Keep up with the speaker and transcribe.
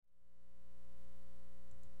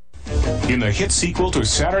In the hit sequel to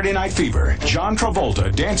Saturday Night Fever, John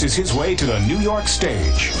Travolta dances his way to the New York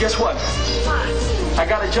stage. Guess what? I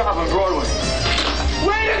got a job on Broadway.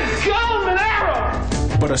 Way to go,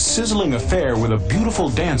 Monero! But a sizzling affair with a beautiful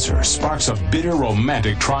dancer sparks a bitter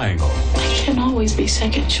romantic triangle. I can't always be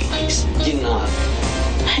second choice. You're not.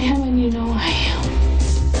 I am, and you know I am.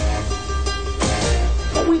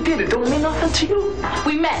 We did it. Don't mean nothing to you.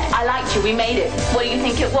 We met. I liked you. We made it. What do you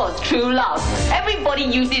think it was? True love. Everybody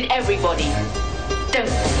uses everybody. Don't.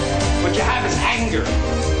 What you have is anger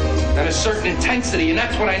and a certain intensity, and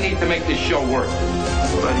that's what I need to make this show work.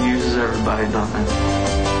 Everybody uses everybody, don't they?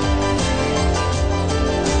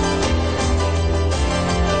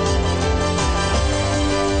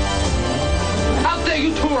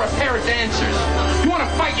 You two are a pair of dancers. You want to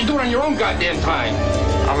fight, you do it on your own goddamn time.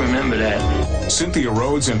 I'll remember that. Cynthia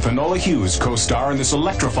Rhodes and Finola Hughes co-star in this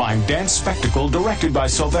electrifying dance spectacle directed by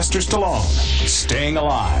Sylvester Stallone, Staying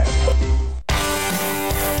Alive.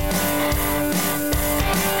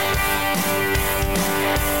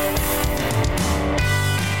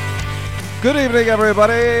 Good evening,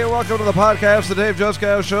 everybody. Welcome to the podcast, the Dave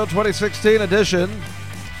Juskow Show 2016 edition.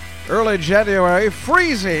 Early January,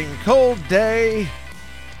 freezing cold day.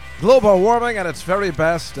 Global warming at its very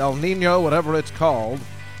best, El Nino, whatever it's called.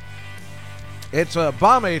 It's a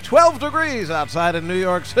balmy 12 degrees outside in New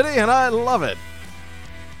York City, and I love it.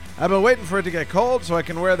 I've been waiting for it to get cold so I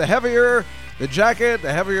can wear the heavier the jacket,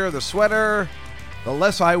 the heavier the sweater, the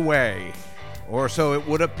less I weigh, or so it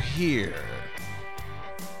would appear.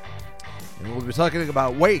 And we'll be talking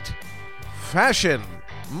about weight, fashion,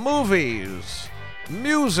 movies,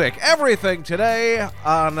 music, everything today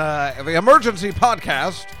on the Emergency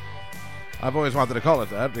Podcast. I've always wanted to call it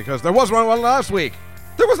that because there was one last week.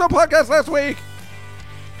 There was no podcast last week.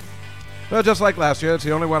 Well, just like last year, it's the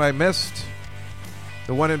only one I missed.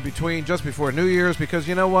 The one in between, just before New Year's, because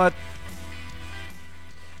you know what?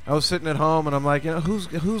 I was sitting at home and I'm like, you know,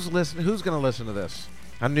 who's listening? Who's going to listen to this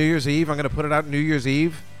on New Year's Eve? I'm going to put it out New Year's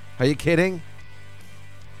Eve. Are you kidding?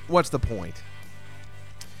 What's the point?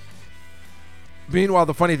 Meanwhile,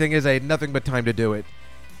 the funny thing is I had nothing but time to do it.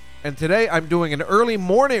 And today I'm doing an early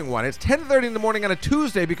morning one. It's 10:30 in the morning on a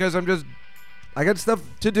Tuesday because I got stuff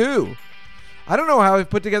to do. I don't know how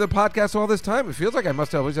I've put together podcasts all this time. It feels like I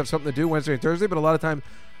must always have something to do Wednesday and Thursday, but a lot of time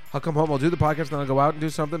I'll come home, I'll do the podcast, then I'll go out and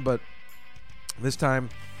do something. But this time,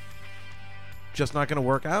 just not going to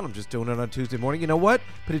work out. I'm just doing it on Tuesday morning. You know what?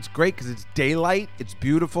 But it's great because it's daylight. It's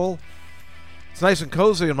beautiful. It's nice and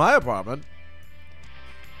cozy in my apartment.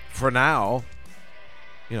 For now.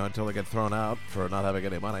 You know, until I get thrown out for not having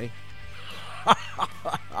any money.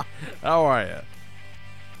 How are you?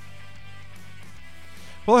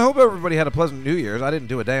 Well, I hope everybody had a pleasant New Year's. I didn't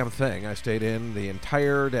do a damn thing. I stayed in the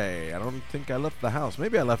entire day. I don't think I left the house.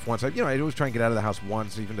 Maybe I left once. I always try and get out of the house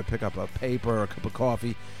once, even to pick up a paper or a cup of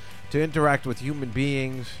coffee, to interact with human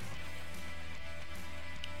beings.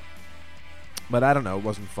 But I don't know. It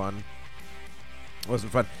wasn't fun.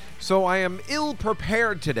 So I am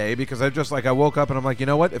ill-prepared today because I woke up and I'm like, you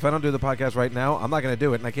know what? If I don't do the podcast right now, I'm not going to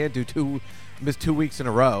do it. And I can't miss 2 weeks in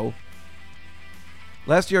a row.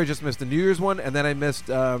 Last year I just missed the New Year's one, and then I missed,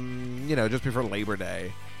 just before Labor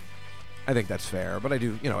Day. I think that's fair, but I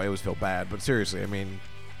do, I always feel bad. But seriously, I mean,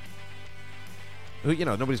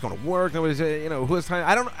 nobody's going to work. Nobody's, who has time?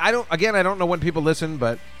 I don't know when people listen,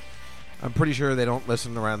 but I'm pretty sure they don't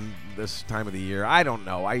listen around this time of the year. I don't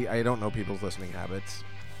know. I don't know people's listening habits.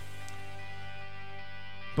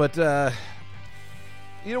 But,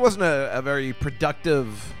 it wasn't a very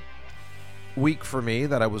productive week for me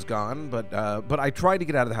that I was gone. But I tried to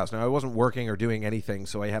get out of the house. Now, I wasn't working or doing anything,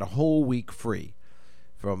 so I had a whole week free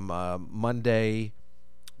from Monday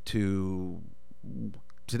to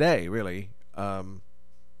today, really.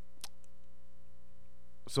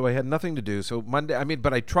 So I had nothing to do. So Monday,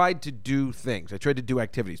 but I tried to do things. I tried to do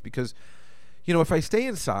activities because, if I stay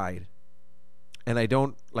inside and I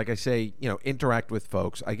don't, like I say, interact with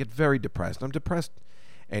folks, I get very depressed. I'm depressed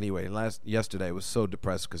anyway. Yesterday I was so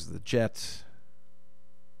depressed because of the Jets.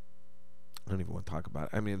 I don't even want to talk about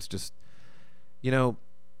it. It's just, when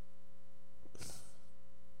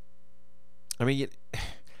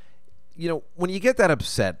you get that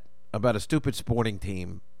upset about a stupid sporting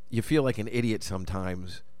team, you feel like an idiot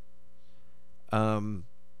sometimes.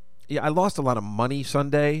 I lost a lot of money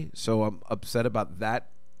Sunday, so I'm upset about that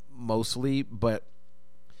mostly. But,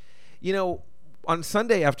 on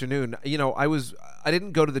Sunday afternoon, I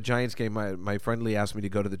didn't go to the Giants game. My friend Lee asked me to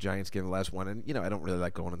go to the Giants game, the last one. And, I don't really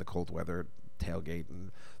like going in the cold weather tailgate.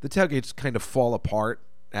 And the tailgates kind of fall apart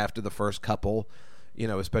after the first couple,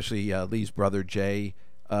 especially Lee's brother, Jay.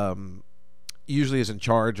 usually is in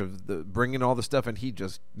charge of the bringing all the stuff, and he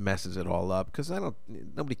just messes it all up because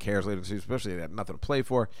nobody cares later in the season, especially they have nothing to play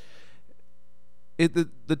for. The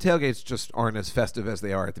tailgates just aren't as festive as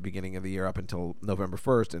they are at the beginning of the year up until November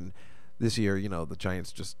 1st, and this year, the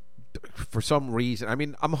Giants just, for some reason, I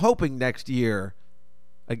mean, I'm hoping next year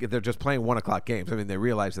they're just playing 1 o'clock games. I mean, they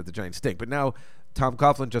realize that the Giants stink, but now Tom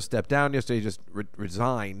Coughlin just stepped down yesterday. He just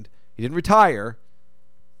resigned. He didn't retire.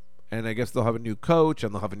 And I guess they'll have a new coach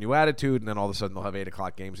and they'll have a new attitude, and then all of a sudden they'll have 8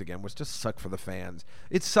 o'clock games again, which just sucks for the fans.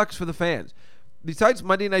 It sucks for the fans. Besides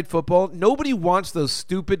Monday Night Football, nobody wants those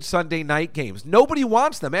stupid Sunday night games. Nobody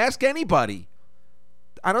wants them. Ask anybody.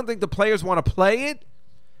 I don't think the players want to play it.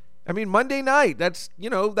 I mean, Monday night, that's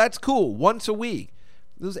cool, once a week.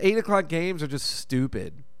 Those 8 o'clock games are just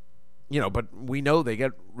stupid. But we know they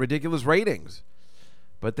get ridiculous ratings.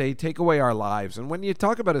 But they take away our lives. And when you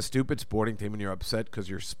talk about a stupid sporting team and you're upset because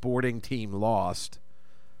your sporting team lost,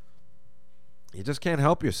 you just can't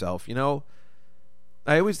help yourself. I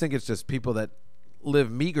always think it's just people that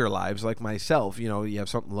live meager lives like myself. You have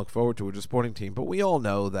something to look forward to with a sporting team. But we all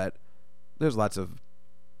know that there's lots of,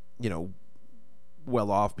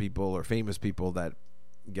 well-off people or famous people that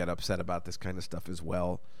get upset about this kind of stuff as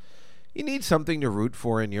well. You need something to root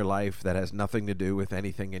for in your life that has nothing to do with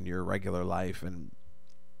anything in your regular life. And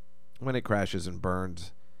when it crashes and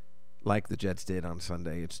burns like the Jets did on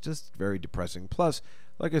Sunday, it's just very depressing. Plus,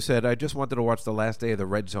 like I said, I just wanted to watch the last day of the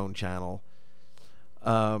Red Zone channel.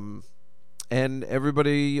 And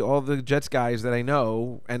everybody, all the Jets guys that I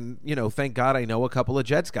know, and, thank God I know a couple of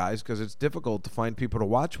Jets guys because it's difficult to find people to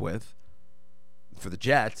watch with for the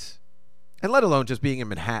Jets. And let alone just being in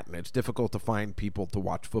Manhattan, it's difficult to find people to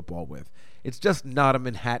watch football with. It's just not a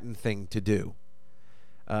Manhattan thing to do.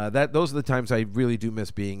 Those are the times I really do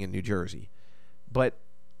miss being in New Jersey. But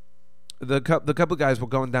the couple guys were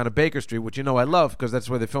going down to Baker Street, which I love because that's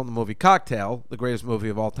where they filmed the movie Cocktail, the greatest movie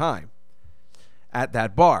of all time, at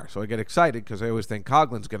that bar. So I get excited because I always think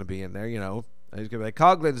Coughlin's going to be in there, He's going to be like,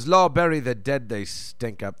 Coughlin's law, bury the dead, they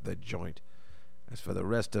stink up the joint. As for the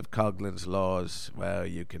rest of Coughlin's laws, well,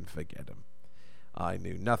 you can forget them. I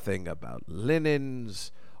knew nothing about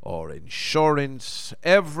linens or insurance.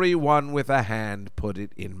 Everyone with a hand put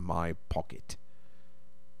it in my pocket.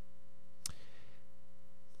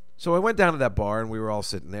 So I went down to that bar, and we were all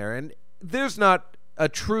sitting there, and there's not a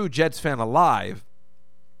true Jets fan alive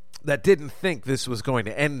that didn't think this was going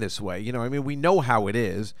to end this way. We know how it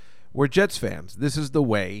is. We're Jets fans. This is the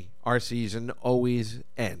way our season always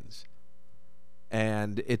ends.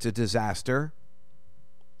 And it's a disaster.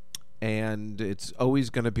 And it's always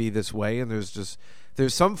going to be this way. And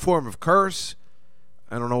there's some form of curse.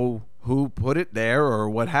 I don't know who put it there or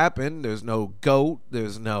what happened. There's no GOAT.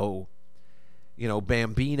 There's no,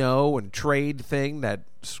 Bambino and trade thing that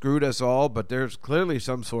screwed us all. But there's clearly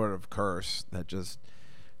some sort of curse that just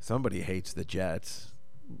somebody hates the Jets,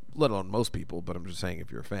 let alone most people. But I'm just saying,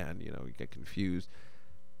 if you're a fan, you get confused.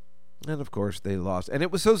 And, of course, they lost. And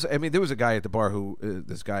it was there was a guy at the bar who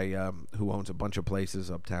owns a bunch of places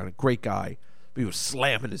uptown, a great guy. But he was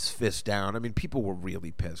slamming his fist down. People were really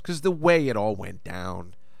pissed because the way it all went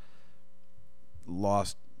down,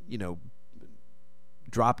 lost,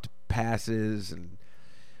 dropped passes and,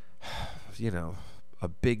 a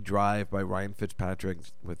big drive by Ryan Fitzpatrick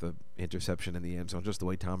with an interception in the end zone, just the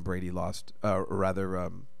way Tom Brady lost, the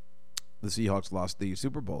Seahawks lost the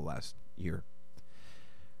Super Bowl last year.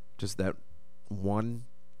 Just that one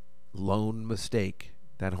lone mistake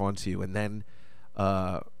that haunts you, and then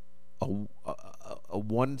a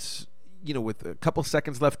once, with a couple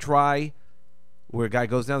seconds left try where a guy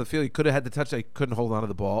goes down the field. He could have had the touchdown. He couldn't hold on to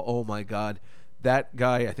the ball. Oh, my God. That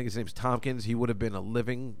guy, I think his name's Tompkins, he would have been a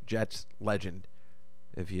living Jets legend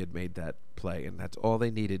if he had made that play. And that's all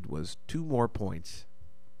they needed was 2 more points,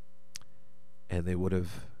 and they would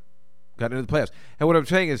have gotten into the playoffs. And what I'm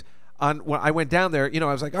saying is, when I went down there, I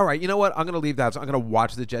was like, all right, you know what? I'm going to leave that. So I'm going to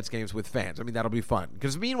watch the Jets games with fans. That'll be fun.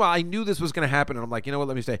 Because meanwhile, I knew this was going to happen, and I'm like, you know what?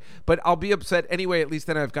 Let me stay. But I'll be upset anyway. At least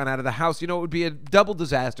then I've gone out of the house. It would be a double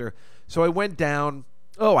disaster. So I went down.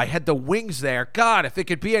 Oh, I had the wings there. God, if it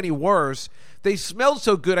could be any worse. They smelled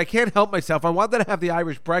so good, I can't help myself. I wanted to have the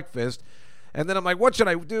Irish breakfast. And then I'm like, what should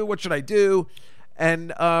I do? What should I do?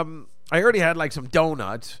 And I already had some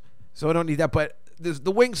donuts, so I don't need that. But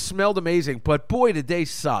the wings smelled amazing. But boy, did they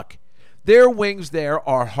suck. Their wings there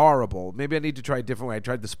are horrible. Maybe I need to try a different way. I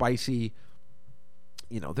tried the spicy.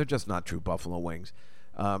 They're just not true buffalo wings.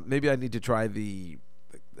 Maybe I need to try the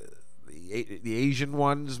Asian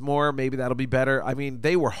ones more. Maybe that'll be better.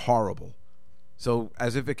 They were horrible. So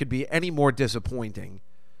as if it could be any more disappointing.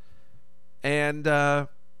 And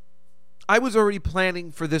I I was already planning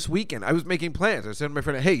for this weekend. I was making plans. I said to my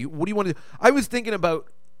friend, hey, what do you want to do? I was thinking about,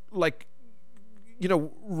 like,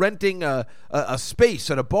 renting a space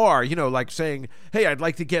at a bar, like saying, hey, I'd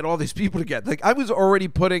like to get all these people together. Like, I was already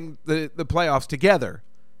putting the playoffs together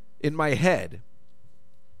in my head.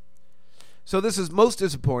 So this is most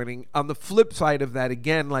disappointing. On the flip side of that,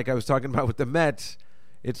 again, like I was talking about with the Mets,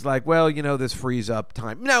 it's like, well, this frees up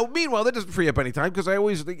time. Now, meanwhile, that doesn't free up any time because I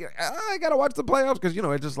always think, I got to watch the playoffs because,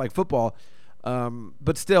 it's just like football.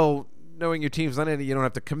 But still, knowing your team's not in it, you don't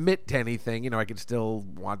have to commit to anything. I can still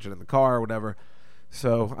watch it in the car or whatever.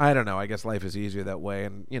 So, I don't know. I guess life is easier that way.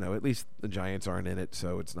 And, at least the Giants aren't in it,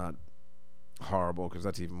 so it's not horrible because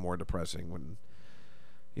that's even more depressing when,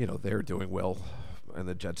 they're doing well and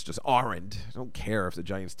the Jets just aren't. I don't care if the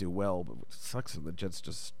Giants do well, but it sucks if the Jets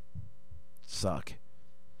just suck.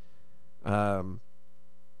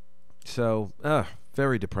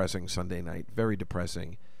 Very depressing Sunday night. Very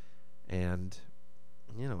depressing. And,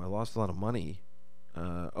 I lost a lot of money.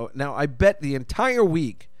 Now, I bet the entire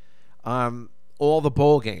week all the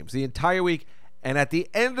bowl games. The entire week. And at the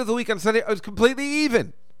end of the week on Sunday, I was completely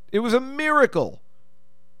even. It was a miracle.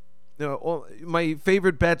 My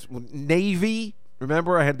favorite bets, Navy.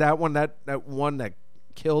 Remember, I had that one, that one that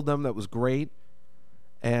killed them. That was great.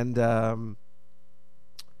 And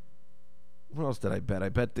what else did I bet? I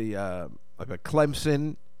bet I bet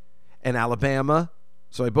Clemson and Alabama.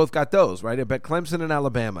 So I both got those, right? I bet Clemson and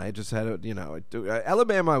Alabama. I just had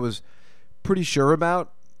Alabama I was pretty sure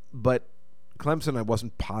about, but Clemson I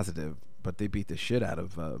wasn't positive. But they beat the shit out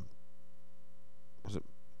of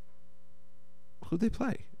who'd they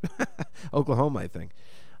play? Oklahoma, I think.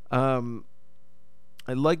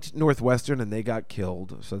 I liked Northwestern, and they got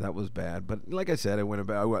killed, so that was bad. But like I said, I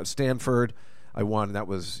went Stanford. I won. That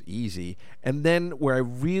was easy. And then where I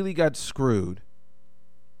really got screwed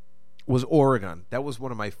was Oregon. That was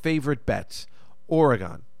one of my favorite bets.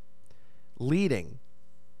 Oregon leading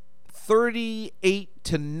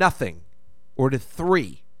 38-0 or to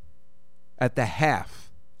 3 at the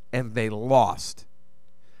half, and they lost.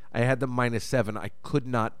 I had them -7. I could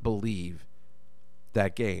not believe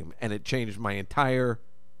that game, and it changed my entire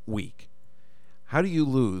week. How do you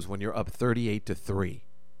lose when you're up 38-3?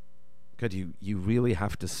 Because you really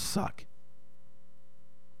have to suck.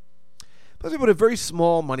 Plus, I put a very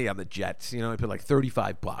small money on the Jets. I put like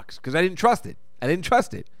 $35 because I didn't trust it.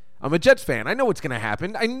 I'm a Jets fan. I know what's going to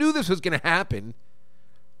happen. I knew this was going to happen.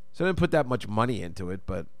 So I didn't put that much money into it,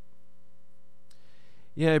 but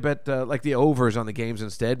yeah, I bet like the overs on the games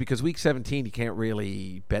instead because Week 17 you can't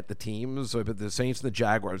really bet the teams. So I bet the Saints and the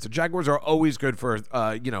Jaguars. The Jaguars are always good for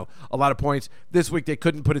a lot of points. This week they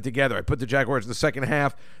couldn't put it together. I put the Jaguars in the second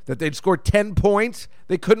half that they'd score 10 points.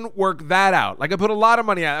 They couldn't work that out. Like I put a lot of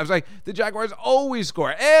money on it. I was like, the Jaguars always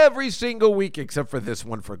score every single week except for this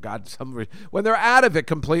one. For God's sake, when they're out of it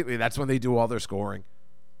completely, that's when they do all their scoring.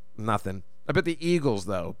 Nothing. I bet the Eagles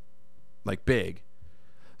though, like big.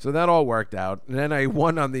 So that all worked out. And then I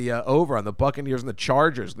won on the over on the Buccaneers and the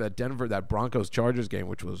Chargers, that Broncos-Chargers game,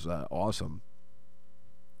 which was awesome.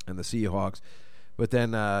 And the Seahawks. But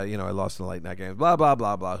then, I lost in the late night game. Blah, blah,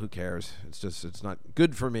 blah, blah. Who cares? It's not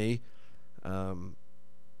good for me.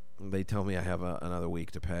 They tell me I have another week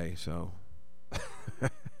to pay. So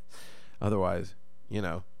otherwise,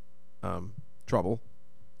 trouble.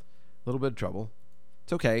 A little bit of trouble.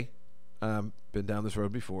 It's okay. Been down this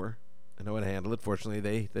road before. I know how to handle it.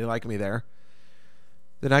 Fortunately, they like me there.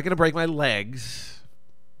 They're not going to break my legs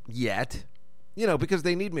yet, because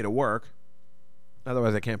they need me to work.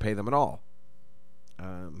 Otherwise, I can't pay them at all.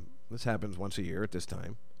 This happens once a year at this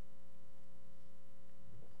time.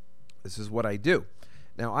 This is what I do.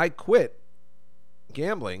 Now, I quit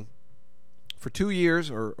gambling for 2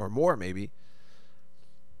 years or more, maybe,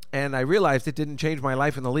 and I realized it didn't change my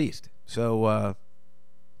life in the least. So,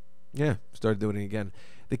 started doing it again.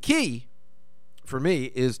 The key for me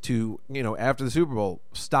is to, after the Super Bowl,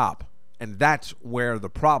 stop. And that's where the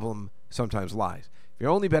problem sometimes lies. If you're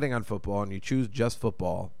only betting on football and you choose just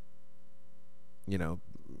football,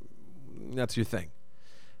 that's your thing.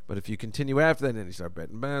 But if you continue after that, then you start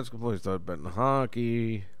betting basketball, you start betting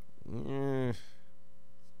hockey,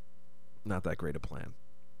 not that great a plan.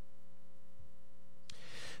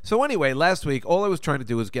 So anyway, last week, all I was trying to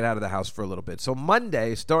do was get out of the house for a little bit. So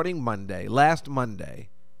last Monday,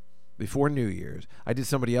 before New Year's, I did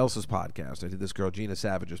somebody else's podcast. I did this girl, Gina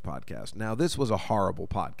Savage's podcast. Now, this was a horrible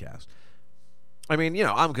podcast. I mean,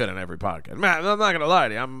 I'm good on every podcast. Man, I'm not going to lie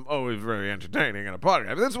to you. I'm always very entertaining on a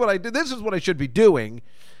podcast. This is what I do. This is what I should be doing,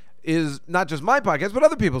 is not just my podcast, but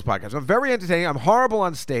other people's podcasts. I'm very entertaining. I'm horrible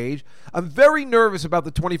on stage. I'm very nervous about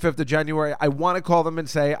the 25th of January. I want to call them and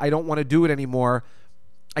say I don't want to do it anymore.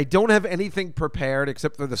 I don't have anything prepared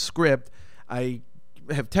except for the script. I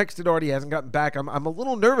have texted already, hasn't gotten back. I'm a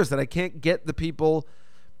little nervous that I can't get the people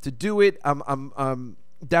to do it. I'm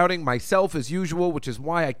doubting myself as usual, which is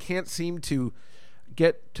why I can't seem to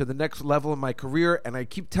get to the next level in my career. And I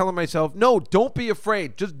keep telling myself, no, don't be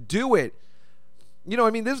afraid. Just do it. You know,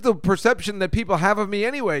 I mean, this is the perception that people have of me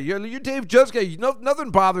anyway. You're Dave Juskow.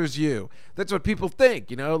 Nothing bothers you. That's what people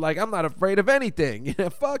think, like, I'm not afraid of anything.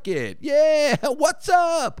 Fuck it. Yeah, what's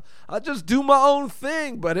up? I'll just do my own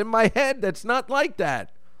thing. But in my head, that's not like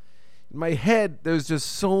that. In my head, there's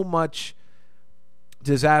just so much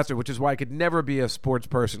disaster, which is why I could never be a sports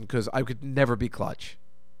person, because I could never be clutch.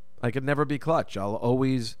 I could never be clutch. I'll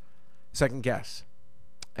always second guess.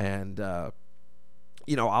 And,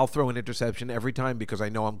 I'll throw an interception every time because I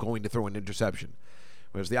know I'm going to throw an interception.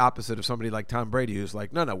 Whereas the opposite of somebody like Tom Brady, who's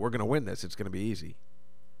like, no, we're going to win this. It's going to be easy.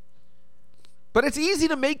 But it's easy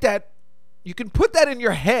to make that. You can put that in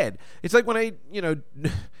your head. It's like when I,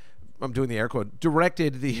 I'm doing the air quote,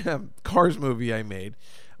 directed the Cars movie I made,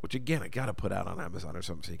 which, again, I got to put out on Amazon or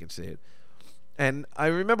something so you can see it. And I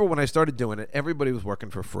remember when I started doing it, everybody was working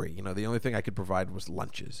for free. The only thing I could provide was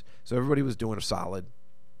lunches. So everybody was doing a solid.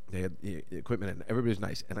 They had the equipment and everybody's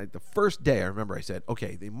nice. And the first day I remember I said,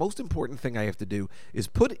 okay, the most important thing I have to do is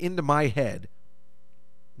put into my head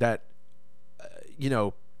that,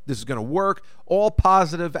 this is going to work. All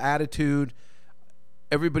positive attitude.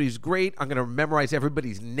 Everybody's great. I'm going to memorize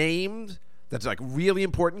everybody's names. That's like really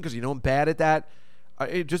important because I'm bad at that.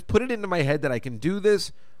 I just put it into my head that I can do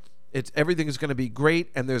this. Everything is going to be great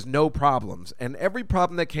and there's no problems. And every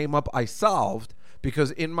problem that came up I solved,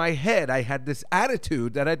 because in my head I had this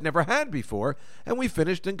attitude that I'd never had before, and we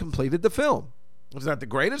finished and completed the film. It's not the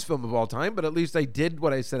greatest film of all time, but at least I did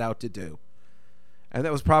what I set out to do. And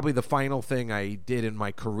that was probably the final thing I did in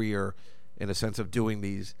my career, in a sense of doing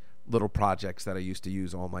these little projects that I used to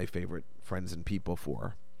use all my favorite friends and people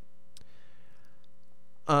for.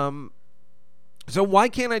 So why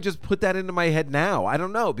can't I just put that into my head now? I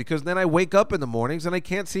don't know, because then I wake up in the mornings and I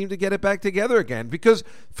can't seem to get it back together again. Because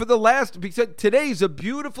today's a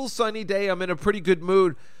beautiful sunny day. I'm in a pretty good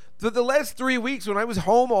mood. For the last 3 weeks when I was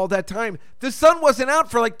home all that time, the sun wasn't out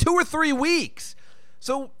for like 2 or 3 weeks.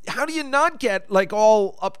 So how do you not get like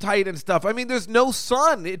all uptight and stuff? I mean, there's no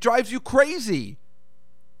sun. It drives you crazy.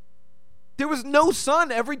 There was no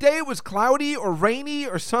sun. Every day it was cloudy or rainy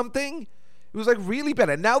or something. It was like really bad.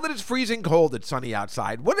 And now that it's freezing cold, it's sunny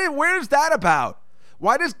outside. Where is that about?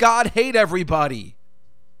 Why does God hate everybody?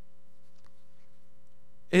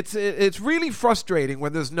 It's really frustrating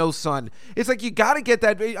when there's no sun. It's like you got to get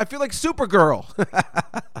that. I feel like Supergirl.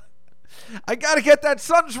 I got to get that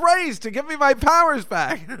sun's rays to give me my powers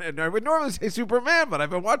back. And I would normally say Superman, but I've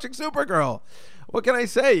been watching Supergirl. What can I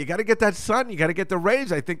say? You got to get that sun. You got to get the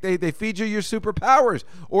rays. I think they feed you your superpowers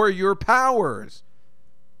or your powers.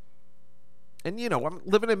 And, I'm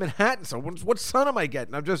living in Manhattan, so what sun am I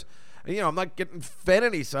getting? I'm just, I'm not getting fed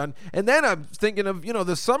any sun. And then I'm thinking of,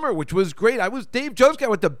 the summer, which was great. I was Dave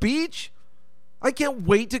Juskow at the beach. I can't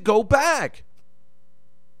wait to go back.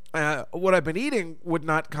 What I've been eating would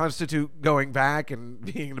not constitute going back and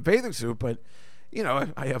being in a bathing suit, but,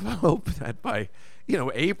 I have hope that by,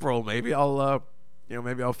 April, maybe I'll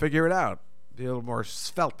figure it out. Be a little more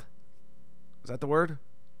svelte. Is that the word?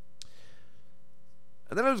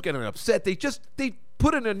 And then I was getting upset. They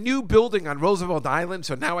put in a new building on Roosevelt Island,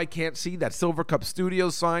 so now I can't see that Silver Cup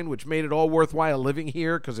Studios sign, which made it all worthwhile living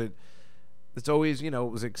here, because it's always, it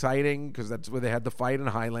was exciting because that's where they had the fight in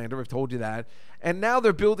Highlander. I've told you that. And now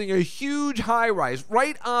they're building a huge high-rise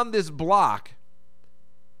right on this block.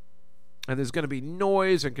 And there's going to be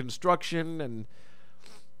noise and construction, and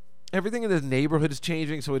everything in this neighborhood is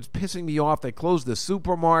changing, so it's pissing me off. They closed the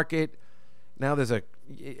supermarket. Now there's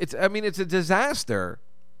it's a disaster.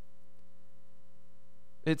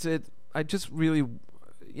 I just really,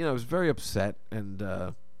 I was very upset, and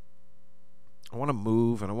I want to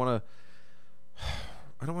move, and I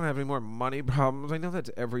don't want to have any more money problems. I know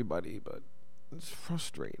that's everybody, but it's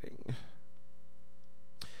frustrating.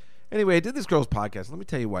 Anyway, I did this girl's podcast. Let me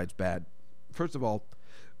tell you why it's bad. First of all,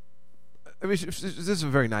 this is a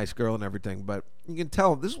very nice girl and everything, but you can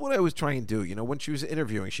tell this is what I was trying to do. When she was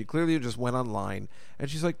interviewing, she clearly just went online, and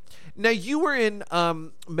she's like, now you were in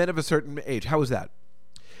Men of a Certain Age. How was that?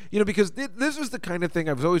 Because this was the kind of thing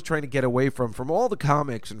I was always trying to get away from all the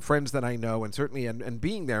comics and friends that I know, and certainly and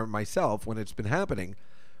being there myself when it's been happening.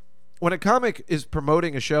 When a comic is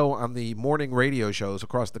promoting a show on the morning radio shows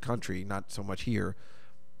across the country, not so much here,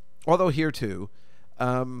 although here too,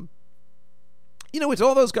 It's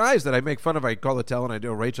all those guys that I make fun of. I call Attell and I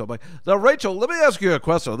do Rachel. I'm like, now, Rachel, let me ask you a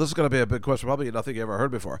question. This is going to be a big question, probably nothing you ever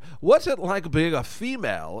heard before. What's it like being a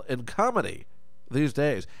female in comedy these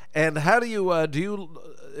days? And how do you,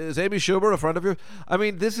 is Amy Schumer a friend of yours? I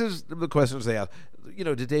mean, this is the questions they ask.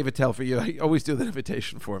 Did Dave Attell for you? I always do the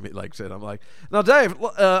invitation for me, like said. I'm like, now, Dave,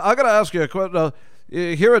 I got to ask you a question.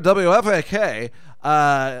 Here at WFAK,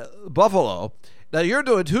 Buffalo, now you're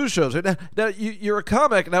doing 2 shows. Now you're a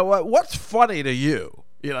comic. Now, what's funny to you?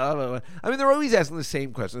 I mean, they're always asking the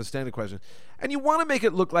same question, the standard question, and you want to make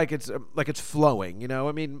it look like it's flowing.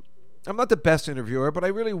 I mean, I'm not the best interviewer, but I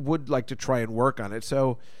really would like to try and work on it.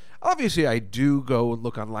 So, obviously, I do go and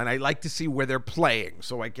look online. I like to see where they're playing,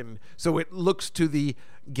 so it looks to the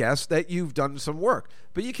guest that you've done some work.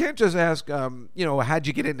 But you can't just ask, how'd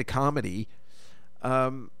you get into comedy?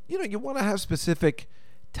 You want to have specific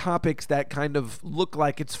topics that kind of look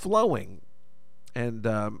like it's flowing. And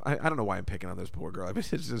I don't know why I'm picking on this poor girl. I mean,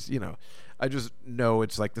 it's just, I just know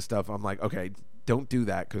it's like the stuff I'm like, okay, don't do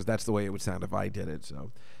that, because that's the way it would sound if I did it.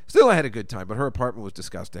 So still, I had a good time, but her apartment was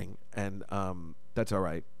disgusting, and that's all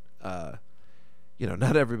right.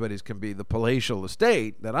 Not everybody's can be the palatial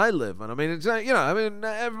estate that I live in. I mean, it's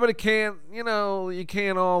everybody can't, you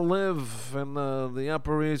can't all live in the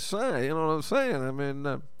Upper East Side. You know what I'm saying? I mean,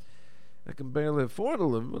 I can barely afford to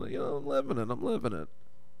live, but I'm living it. I'm living it.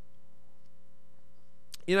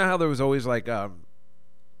 You know how there was always like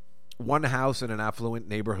one house in an affluent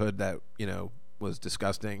neighborhood that was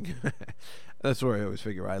disgusting. That's where I always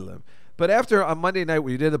figure I live. But after on Monday night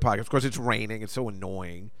we did the podcast, of course it's raining. It's so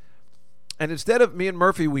annoying. And instead of me and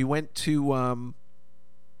Murphy, we went to,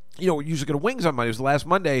 we usually go to Wings on Monday. It was the last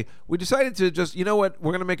Monday. We decided to just, we're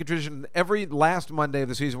going to make a tradition. Every last Monday of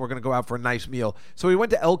the season, we're going to go out for a nice meal. So we went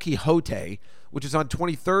to El Quijote, which is on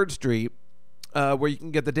 23rd Street, where you can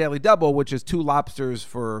get the Daily Double, which is 2 lobsters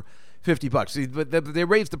for $50. See, but they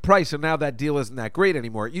raised the price, so now that deal isn't that great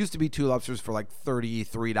anymore. It used to be 2 lobsters for like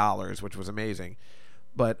 $33, which was amazing.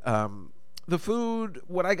 But the food,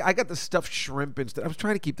 I got the stuffed shrimp instead. I was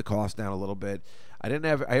trying to keep the cost down a little bit. I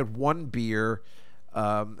had 1 beer.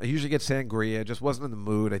 I usually get sangria. Just wasn't in the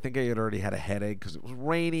mood. I think I had already had a headache because it was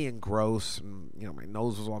rainy and gross, and my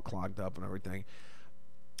nose was all clogged up and everything.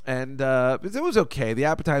 And it was okay. The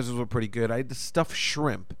appetizers were pretty good. I had the stuffed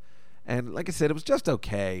shrimp, and like I said, it was just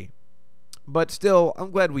okay. But still, I'm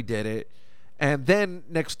glad we did it. And then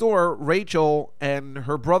next door, Rachel and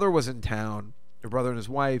her brother was in town. Her brother and his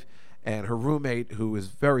wife, and her roommate, who is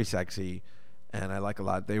very sexy and I like a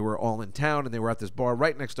lot. They were all in town, and they were at this bar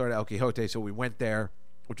right next door to El Quijote, so we went there,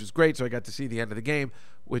 which was great. So I got to see the end of the game,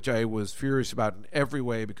 which I was furious about in every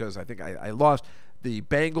way because I think I lost. The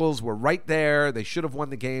Bengals were right there. They should have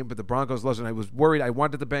won the game, but the Broncos lost, and I was worried. I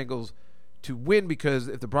wanted the Bengals to win because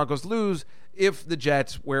if the Broncos lose, if the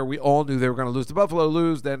Jets, where we all knew they were going to lose to Buffalo,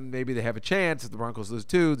 lose, then maybe they have a chance. If the Broncos lose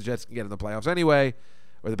too, the Jets can get in the playoffs anyway,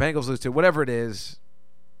 or the Bengals lose too, whatever it is.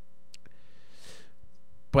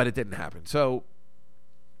 But it didn't happen.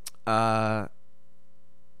 But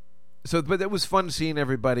it was fun seeing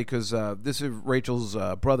everybody because this is Rachel's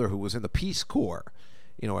brother who was in the Peace Corps.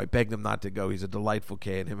 You know, I begged him not to go. He's a delightful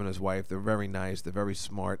kid. Him and his wife, they're very nice. They're very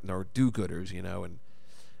smart, and they're do-gooders, you know, and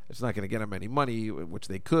it's not going to get him any money, which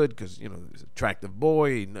they could because, you know, he's an attractive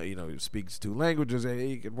boy. He speaks 2 languages.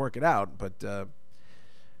 He can work it out, but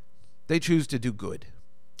they choose to do good,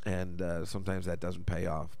 and sometimes that doesn't pay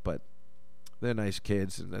off, but they're nice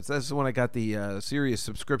kids, and that's when I got the Sirius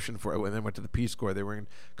subscription for it. When they went to the Peace Corps, they were in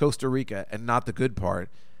Costa Rica, and not the good part.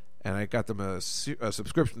 And I got them a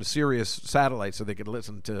subscription to Sirius Satellite so they could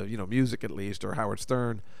listen to music at least, or Howard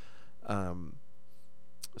Stern.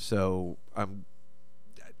 So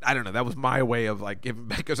I don't know. That was my way of like giving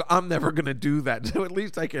back because I'm never gonna do that. So at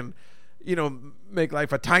least I can, make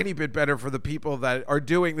life a tiny bit better for the people that are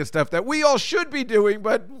doing the stuff that we all should be doing,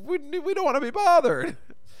 but we don't want to be bothered.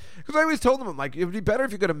 Because I always told them, I'm like, it would be better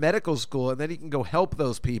if you go to medical school and then you can go help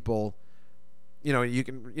those people. You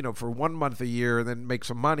can, for 1 month a year and then make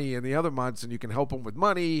some money in the other months and you can help them with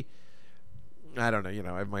money. I don't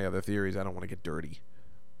know. I have my other theories. I don't want to get dirty.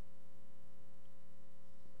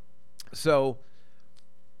 So,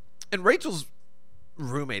 and Rachel's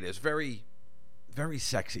roommate is very, very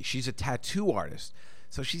sexy. She's a tattoo artist.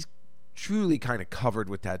 So she's truly kind of covered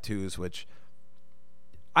with tattoos, which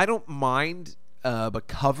I don't mind. But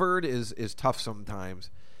covered is tough sometimes.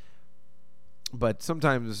 But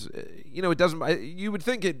sometimes, it doesn't. You would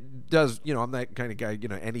think it does. I'm that kind of guy.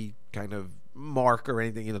 Any kind of mark or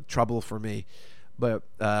anything, trouble for me. But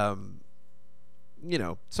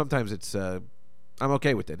sometimes it's. I'm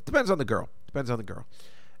okay with it. It depends on the girl.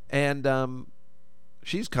 And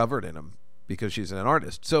she's covered in them. because she's an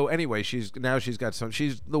artist. So anyway, she's got some.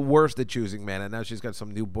 She's the worst at choosing men, and now she's got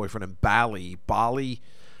some new boyfriend in Bali.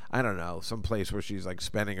 I don't know, some place where she's like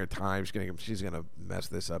spending her time. She's gonna mess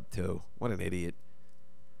this up too. What an idiot.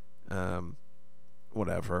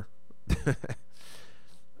 Whatever.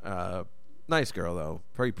 Nice girl though,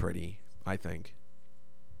 very pretty. I think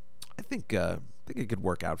it could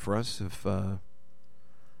work out for us if.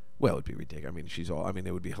 Well, it'd be ridiculous. I mean,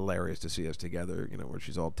 it would be hilarious to see us together. You know, where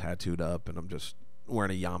she's all tattooed up and I'm just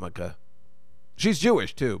wearing a yarmulke. She's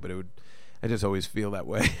Jewish too, but I just always feel that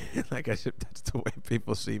way. Like that's the way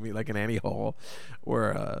people see me, like in Annie Hall,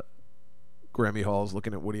 or Grammy Hall's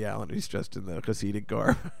looking at Woody Allen. He's dressed in the Hasidic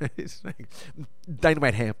garb. He's like,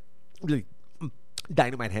 dynamite ham, really,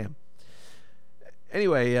 dynamite ham.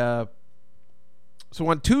 Anyway, so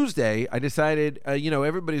on Tuesday, I decided,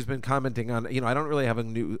 everybody's been commenting on, I don't really have a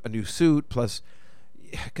new suit. Plus,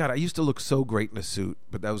 God, I used to look so great in a suit,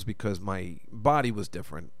 but that was because my body was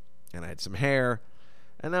different, and I had some hair,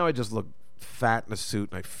 and now I just look fat in a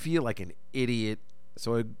suit, and I feel like an idiot.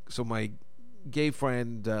 So my gay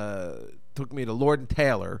friend took me to Lord &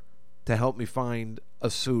 Taylor to help me find a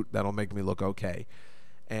suit that'll make me look okay,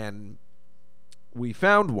 and we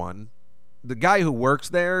found one. The guy who works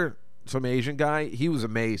there, some Asian guy, he was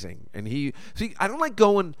amazing. And I don't like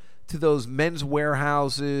going to those men's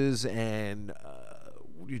warehouses and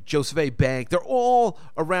Joseph A. Bank. They're all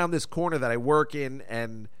around this corner that I work in,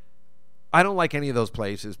 and I don't like any of those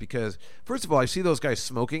places because, first of all, I see those guys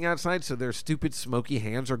smoking outside, so their stupid smoky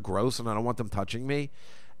hands are gross, and I don't want them touching me.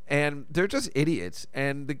 And they're just idiots.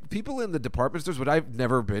 And the people in the department stores, but I've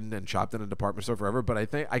never been and shopped in a department store forever, but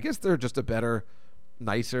I guess they're just a better,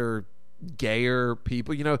 nicer, gayer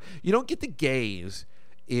people. You don't get the gays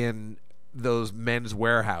in those men's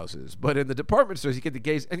warehouses, but in the department stores you get the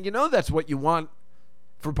gays, and that's what you want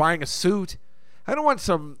for buying a suit. I don't want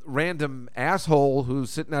some random asshole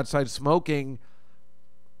who's sitting outside smoking,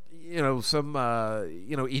 some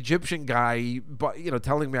Egyptian guy,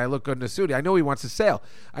 telling me I look good in a suit. I know he wants a sale.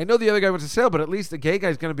 I know the other guy wants a sale, but at least the gay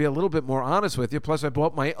guy's going to be a little bit more honest with you. Plus I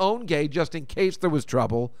bought my own gay just in case there was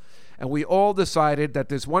trouble. And we all decided that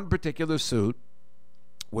this one particular suit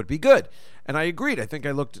would be good. And I agreed. I think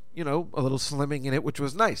I looked, a little slimming in it, which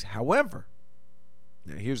was nice. However,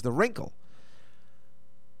 now here's the wrinkle.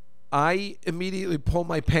 I immediately pull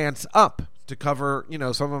my pants up to cover,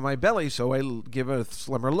 some of my belly so I give a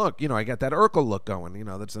slimmer look. I got that Urkel look going.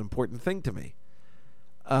 That's an important thing to me.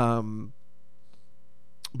 But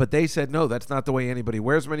they said, no, that's not the way anybody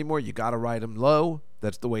wears them anymore. You got to ride them low.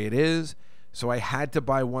 That's the way it is. So I had to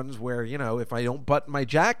buy ones where, if I don't button my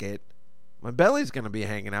jacket, my belly's going to be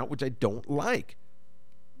hanging out, which I don't like.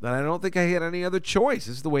 But I don't think I had any other choice.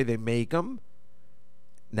 This is the way they make them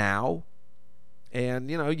now.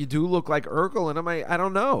 And, you do look like Urkel in them. I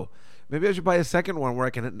don't know. Maybe I should buy a second one where I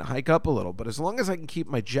can hike up a little. But as long as I can keep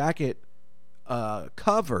my jacket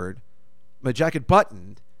covered, my jacket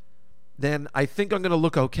buttoned, then I think I'm going to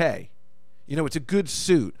look okay. It's a good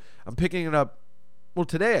suit. I'm picking it up. Well,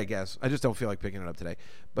 today, I guess. I just don't feel like picking it up today.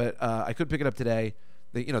 But I could pick it up today.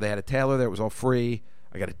 They had a tailor there. It was all free.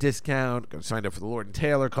 I got a discount. I signed up for the Lord &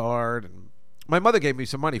 Taylor card. And my mother gave me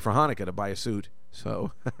some money for Hanukkah to buy a suit.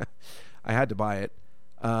 So I had to buy it.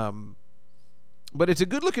 But it's a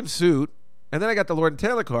good-looking suit. And then I got the Lord &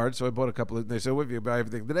 Taylor card, so I bought a couple of... They said, well, if you buy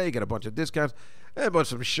everything today, you get a bunch of discounts. And I bought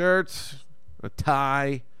some shirts, a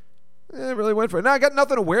tie... I really went for it. Now I got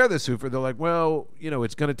nothing to wear this suit for. They're like, well,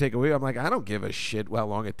 it's going to take a week. I'm like, I don't give a shit how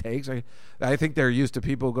long it takes. I think they're used to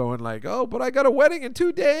people going like, oh, but I got a wedding in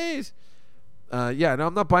 2 days. No,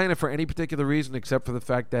 I'm not buying it for any particular reason except for the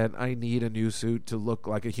fact that I need a new suit to look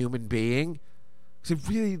like a human being. Because I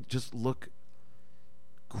really just look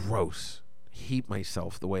gross. I hate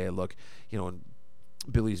myself the way I look. In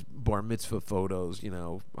Billy's bar mitzvah photos,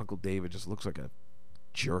 Uncle David just looks like a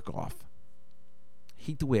jerk off.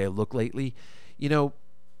 Hate the way I look lately.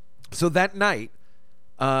 So that night,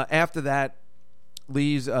 after that,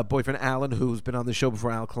 Lee's boyfriend Alan, who's been on the show before,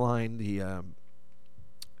 Al Klein, the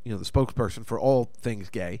spokesperson for all things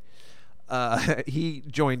gay, he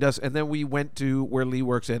joined us, and then we went to where Lee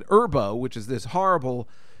works at Urbo, which is this horrible,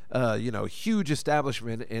 huge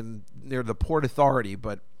establishment near the Port Authority,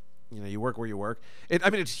 but you work where you work.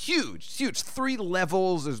 It's huge. It's huge. 3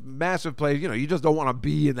 levels. There's massive place. You just don't want to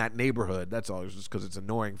be in that neighborhood. That's all. It's just because it's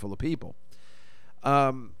annoying, full of people.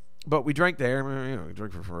 But we drank there. We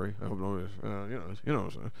drank for free. I hope nobody,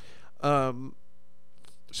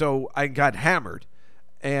 so I got hammered,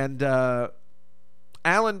 and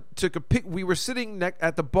Alan took a pic. We were sitting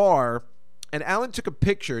at the bar, and Alan took a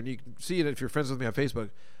picture, and you can see it if you're friends with me on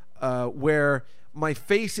Facebook, where my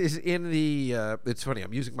face is in the. It's funny.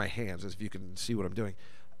 I'm using my hands as if you can see what I'm doing.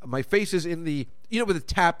 My face is in the. You know where the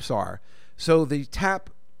taps are. So the tap.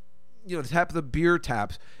 The tap of the beer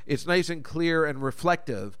taps. It's nice and clear and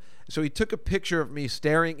reflective. So he took a picture of me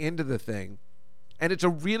staring into the thing, and it's a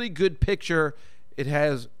really good picture. It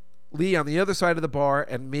has Lee on the other side of the bar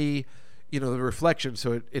and me, the reflection.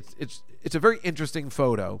 So it's a very interesting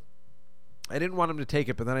photo. I didn't want him to take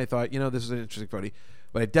it, but then I thought, this is an interesting photo.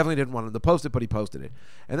 But I definitely didn't want him to post it, but he posted it.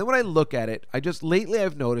 And then when I look at it, lately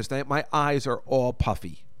I've noticed that my eyes are all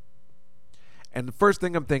puffy. And the first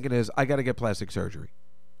thing I'm thinking is, I got to get plastic surgery.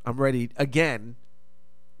 I'm ready again.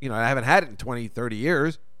 I haven't had it in 20, 30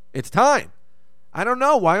 years. It's time. I don't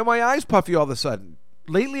know. Why are my eyes puffy all of a sudden?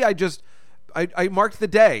 Lately, I marked the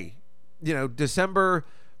day, December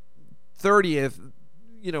 30th,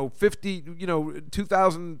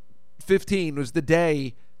 2015 was the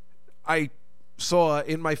day I saw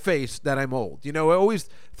in my face that I'm old. I always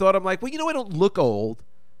thought I'm like, I don't look old.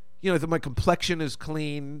 That my complexion is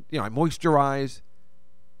clean. I moisturize.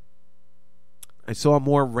 I saw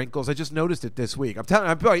more wrinkles. I just noticed it this week. I'll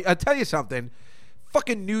tell you something.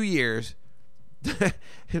 Fucking New Year's,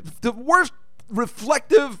 the worst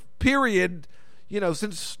reflective period,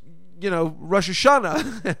 since Rosh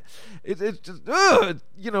Hashanah. It's just,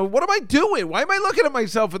 what am I doing? Why am I looking at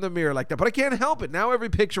myself in the mirror like that? But I can't help it. Now every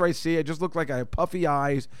picture I see, I just look like I have puffy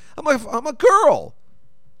eyes. I'm a girl.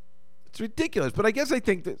 It's ridiculous. But I guess I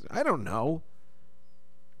think that, I don't know.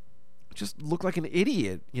 I just look like an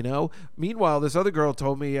idiot, Meanwhile, this other girl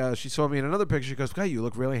told me, she saw me in another picture. She goes, "God, you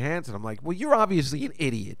look really handsome." I'm like, well, you're obviously an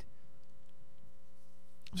idiot.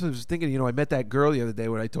 So I was thinking, I met that girl the other day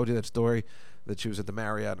when I told you that story that she was at the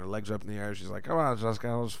Marriott and her legs were up in the air. She's like, "Come on, Jessica,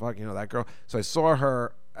 I was fuck, that girl." So I saw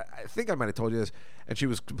her. I think I might have told you this, and she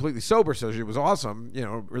was completely sober, so she was awesome,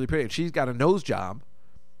 really pretty. And she's got a nose job,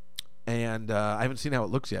 and I haven't seen how it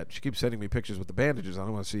looks yet. She keeps sending me pictures with the bandages. I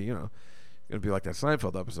don't want to see, It's going to be like that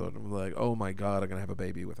Seinfeld episode. I'm like, oh my God, I'm going to have a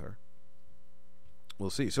baby with her. We'll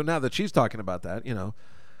see. So now that she's talking about that,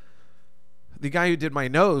 the guy who did my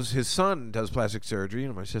nose, his son does plastic surgery.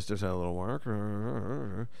 My sister's had a little work.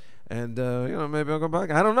 And, maybe I'll go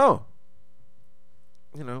back. I don't know.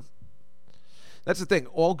 That's the thing.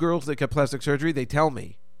 All girls that get plastic surgery, they tell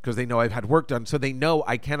me because they know I've had work done. So they know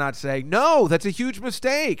I cannot say, no, that's a huge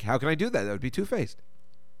mistake. How can I do that? That would be two-faced.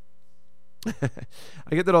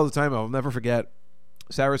 I get that all the time. I'll never forget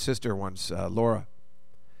Sarah's sister once, Laura,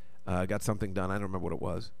 got something done. I don't remember what it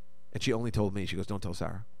was. And she only told me. She goes, "Don't tell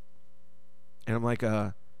Sarah." And I'm like,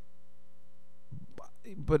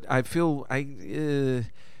 but I feel,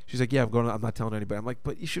 she's like, "Yeah, I'm not telling anybody." I'm like,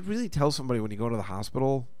 but you should really tell somebody when you go to the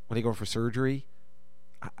hospital, when you go for surgery.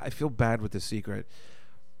 I feel bad with this secret.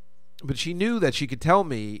 But she knew that she could tell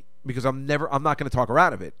me because I'm not going to talk her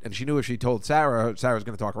out of it. And she knew if she told Sarah, Sarah's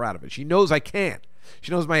going to talk her out of it. She knows I can't.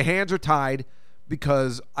 She knows my hands are tied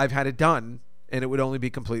because I've had it done and it would only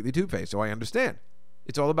be completely two-faced. So I understand.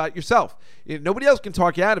 It's all about yourself. Nobody else can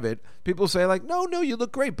talk you out of it. People say like, no, you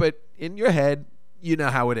look great. But in your head, you know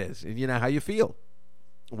how it is and you know how you feel.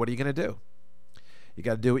 What are you going to do? You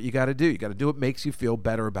got to do what you got to do. You got to do what makes you feel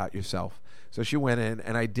better about yourself. So she went in,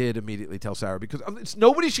 and I did immediately tell Sarah because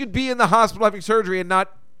nobody should be in the hospital having surgery and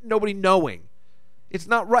nobody knowing. It's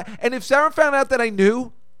not right. And if Sarah found out that I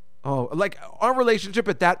knew, our relationship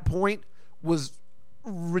at that point was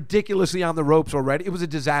ridiculously on the ropes already. It was a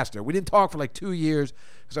disaster. We didn't talk for like 2 years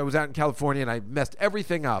because I was out in California and I messed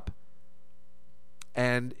everything up.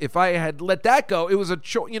 And if I had let that go, it was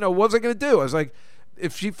what was I going to do? I was like,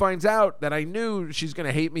 if she finds out that I knew, she's going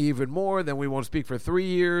to hate me even more, then we won't speak for 3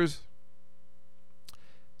 years.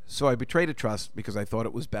 So I betrayed a trust because I thought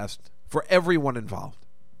it was best for everyone involved.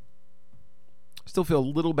 Still feel a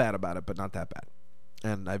little bad about it, but not that bad.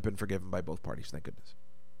 And I've been forgiven by both parties, thank goodness.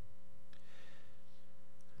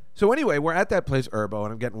 So anyway, we're at that place, Urbo,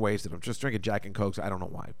 and I'm getting wasted. I'm just drinking Jack and Cokes. I don't know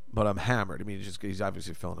why, but I'm hammered. I mean, he's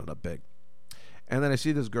obviously filling it up big. And then I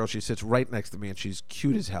see this girl. She sits right next to me, and she's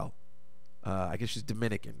cute as hell. I guess she's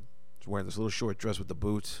Dominican. She's wearing this little short dress with the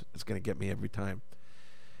boots. It's going to get me every time.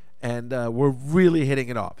 And we're really hitting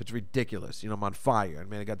it off. It's ridiculous. I'm on fire. I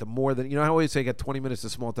mean, I got the more than, I always say I got 20 minutes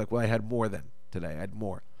of small talk. Well, I had more than today. I had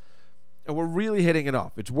more. And we're really hitting it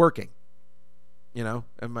off. It's working. And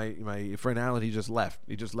my friend Alan, he just left.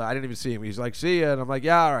 I didn't even see him. He's like, "See ya." And I'm like,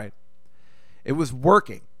 "Yeah, all right." It was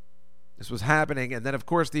working. This was happening. And then, of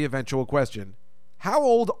course, the eventual question, how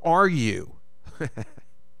old are you?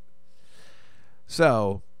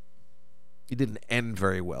 So, It didn't end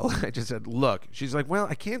very well. I just said, look. She's like, well,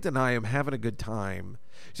 I can't deny I'm having a good time.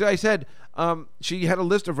 So I said, she had a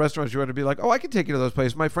list of restaurants she wanted to be like, oh, I can take you to those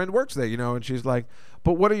places. My friend works there, and she's like,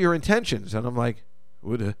 but what are your intentions? And I'm like,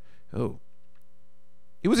 it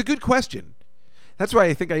was a good question. That's why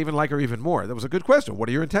I think I even like her even more. That was a good question. What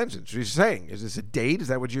are your intentions? She's saying, is this a date? Is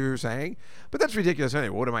that what you're saying? But that's ridiculous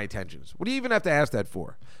anyway. What are my intentions? What do you even have to ask that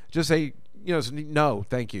for? Just say, no,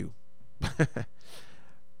 thank you.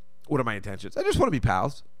 What are my intentions? I just want to be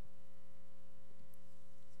pals.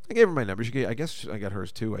 I gave her my number. I guess I got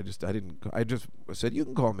hers too. I just said, you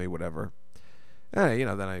can call me whatever.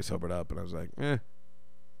 Then I sobered up and I was like,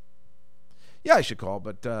 yeah, I should call,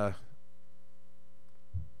 but I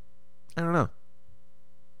don't know.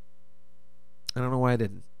 I don't know why I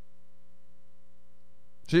didn't.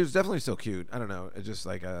 She was definitely still cute. I don't know. It's just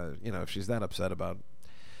like, if she's that upset about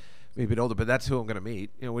me being older, but that's who I'm going to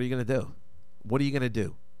meet. What are you going to do? What are you going to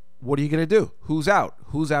do? What are you going to do? Who's out?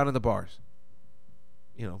 Who's out in the bars?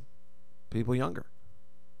 People younger.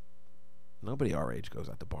 Nobody our age goes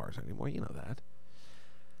out to bars anymore. You know that.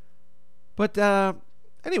 But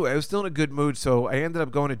anyway, I was still in a good mood, so I ended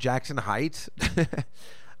up going to Jackson Heights.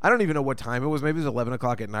 I don't even know what time it was. Maybe it was 11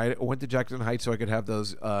 o'clock at night. I went to Jackson Heights so I could have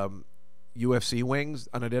those UFC wings,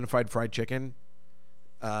 unidentified fried chicken.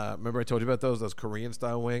 Remember I told you about those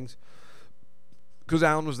Korean-style wings? Because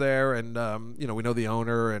Alan was there, and, we know the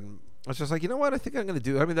owner, and I was just like, you know what, I think I'm going to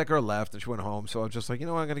do. That girl left, and she went home, so I was just like, you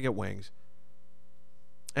know what, I'm going to get wings.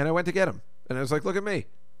 And I went to get them. And I was like, look at me.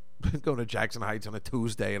 Going to Jackson Heights on a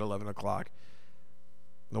Tuesday at 11 o'clock.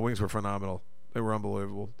 The wings were phenomenal. They were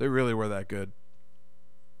unbelievable. They really were that good.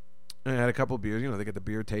 And I had a couple of beers. They get the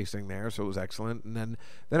beer tasting there, so it was excellent. And then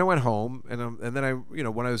I went home, and then I,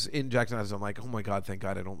 when I was in Jackson Heights, I'm like, oh my God, thank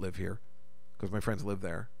God I don't live here, because my friends live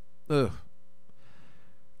there. Ugh.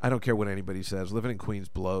 I don't care what anybody says. Living in Queens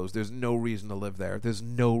blows. There's no reason to live there. There's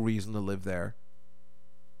no reason to live there.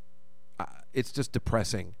 It's just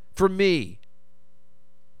depressing for me,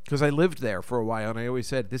 because I lived there for a while, and I always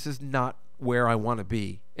said, this is not where I want to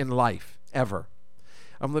be in life, ever.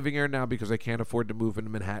 I'm living here now because I can't afford to move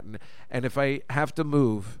into Manhattan. And if I have to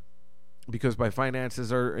move because my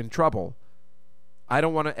finances are in trouble, I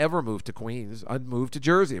don't want to ever move to Queens. I'd move to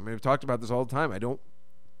Jersey. We've talked about this all the time. I don't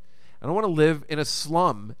want to live in a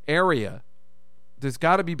slum area. There's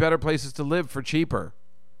got to be better places to live for cheaper.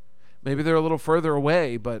 Maybe they're a little further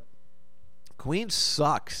away, but Queens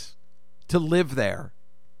sucks to live there.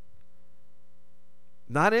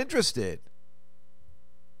 Not interested.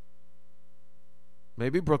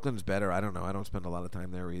 Maybe Brooklyn's better. I don't know. I don't spend a lot of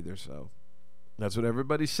time there either, so that's what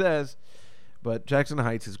everybody says. But Jackson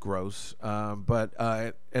Heights is gross. But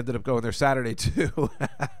I ended up going there Saturday too.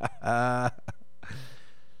 And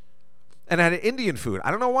I had Indian food. I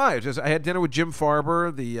don't know why. I had dinner with Jim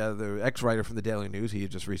Farber, the ex-writer from the Daily News. He had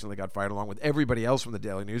just recently got fired, along with everybody else from the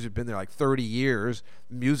Daily News. He'd been there like 30 years.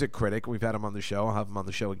 Music critic. We've had him on the show. I'll have him on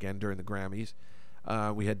the show again during the Grammys.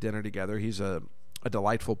 We had dinner together. He's a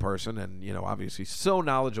delightful person, and obviously so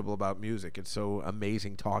knowledgeable about music. It's so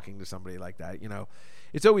amazing talking to somebody like that.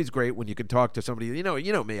 It's always great when you can talk to somebody. You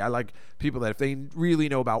know me. I like people that if they really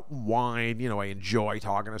know about wine, I enjoy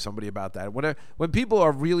talking to somebody about that. When people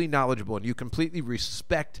are really knowledgeable and you completely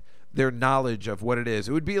respect their knowledge of what it is,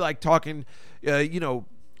 it would be like talking.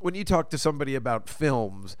 When you talk to somebody about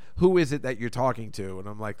films, who is it that you're talking to? And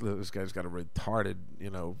I'm like, this guy's got a retarded,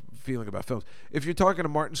 feeling about films. If you're talking to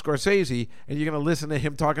Martin Scorsese and you're going to listen to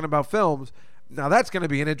him talking about films, now that's going to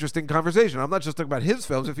be an interesting conversation. I'm not just talking about his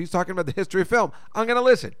films. If he's talking about the history of film, I'm going to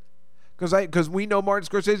listen. Because we know Martin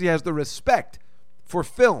Scorsese has the respect for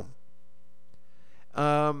film.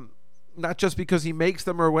 Not just because he makes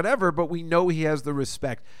them or whatever, but we know he has the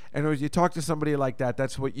respect. And when you talk to somebody like that,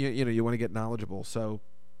 that's what you want to get knowledgeable. So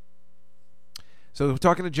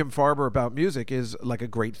talking to Jim Farber about music is like a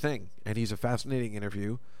great thing, and he's a fascinating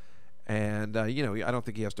interview. And I don't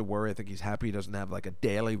think he has to worry. I think he's happy he doesn't have like a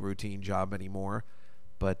daily routine job anymore.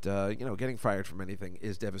 But getting fired from anything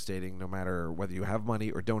is devastating, no matter whether you have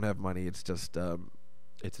money or don't have money. It's just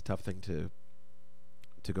it's a tough thing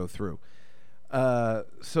to go through.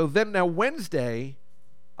 So then now Wednesday,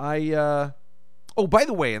 by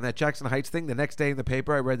the way, in that Jackson Heights thing, the next day in the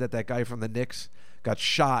paper, I read that guy from the Knicks got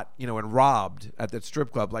shot, and robbed at that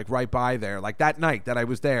strip club, like right by there, like that night that I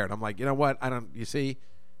was there. And I'm like, you know what? You see,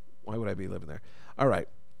 why would I be living there? All right.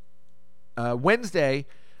 Wednesday,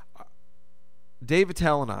 Dave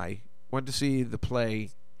Attell and I went to see the play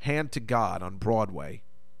Hand to God on Broadway,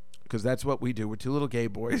 because that's what we do. We're two little gay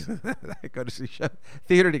boys that go to see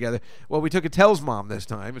theater together. Well, we took Attell's mom this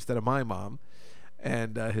time instead of my mom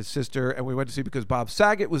and his sister, and we went to see because Bob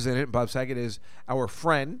Saget was in it. Bob Saget is our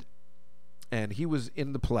friend, and he was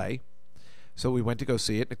in the play. So we went to go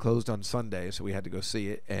see it, and it closed on Sunday, so we had to go see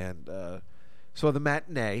it, and saw the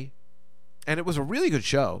matinee, and it was a really good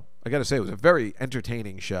show. I got to say, it was a very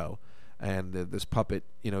entertaining show. And this puppet,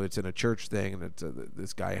 it's in a church thing, and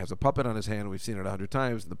this guy has a puppet on his hand. We've seen it 100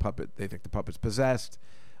 times, and they think the puppet's possessed.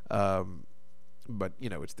 But,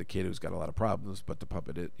 it's the kid who's got a lot of problems, but the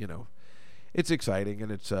puppet, it's exciting,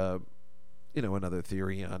 and it's, another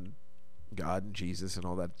theory on God and Jesus and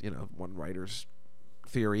all that, one writer's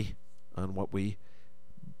theory on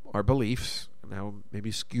our beliefs, and how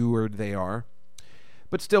maybe skewered they are.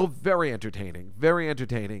 But still very entertaining,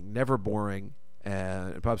 never boring.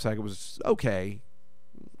 And Bob Saget was okay,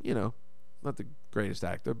 not the greatest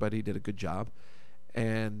actor, but he did a good job.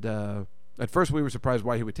 And at first we were surprised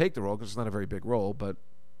why he would take the role, because it's not a very big role, but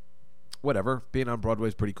whatever. Being on Broadway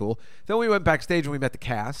is pretty cool. Then we went backstage and we met the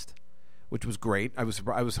cast, which was great. I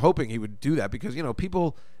was hoping he would do that, because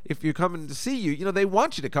people, if you're coming to see you, they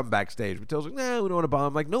want you to come backstage. But Till's like, nah, we don't want to bomb.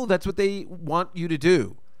 I'm like, no, that's what they want you to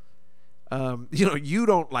do. You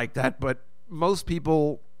don't like that, but most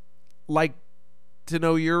people like to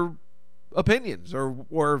know your opinions,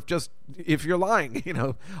 or just if you're lying,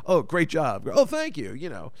 oh, great job, oh, thank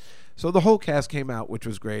you, So the whole cast came out, which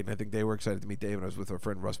was great, and I think they were excited to meet Dave, and I was with our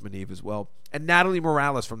friend Russ Maneve as well. And Natalie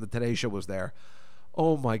Morales from the Today Show was there.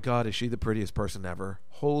 Oh my God, is she the prettiest person ever?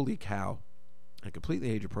 Holy cow. And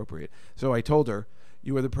completely age appropriate. So I told her,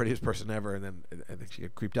 you are the prettiest person ever, and then I think she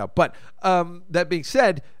got creeped out. But that being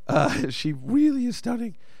said, she really is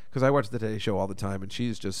stunning, because I watch the Today Show all the time, and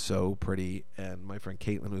she's just so pretty. And my friend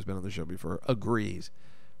Caitlin, who's been on the show before, agrees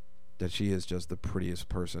that she is just the prettiest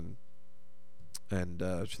person, and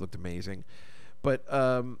she looked amazing. But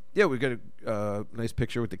we got a nice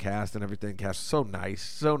picture with the cast and everything. Cast so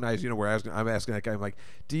nice. Where I'm asking that guy, I'm like,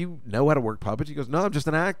 do you know how to work puppets? He goes, no, I'm just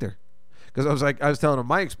an actor. Because I was telling him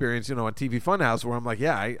my experience, on TV Funhouse, where I'm like,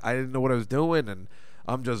 yeah, I didn't know what I was doing, and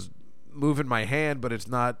I'm just moving my hand, but it's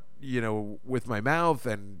not, with my mouth.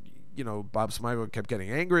 And Bob Smigel kept getting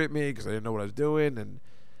angry at me because I didn't know what I was doing, and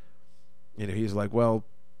he's like, well,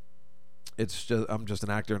 I'm just an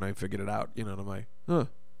actor, and I figured it out, and I'm like, huh.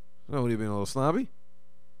 Oh, what are you being, a little snobby?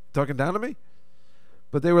 Talking down to me?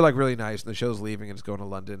 But they were like really nice, and the show's leaving, and it's going to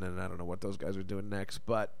London, and I don't know what those guys are doing next,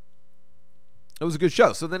 but it was a good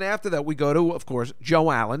show. So then after that, we go to, of course, Joe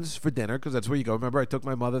Allen's for dinner, because that's where you go. Remember, I took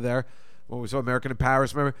my mother there when we saw American in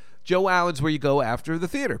Paris. Remember, Joe Allen's where you go after the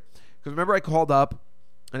theater. Because remember, I called up,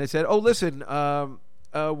 and I said, oh, listen,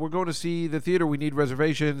 we're going to see the theater. We need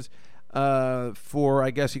reservations for,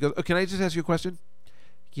 I guess. He goes, oh, can I just ask you a question?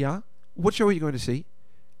 Yeah? What show are you going to see?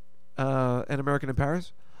 An American in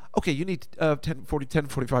Paris? Okay, you need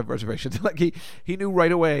 10:45 reservations. Like he knew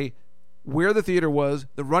right away where the theater was,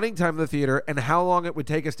 the running time of the theater, and how long it would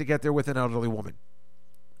take us to get there with an elderly woman.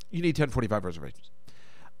 You need 10:45 reservations.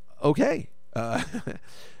 Okay.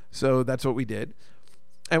 So that's what we did.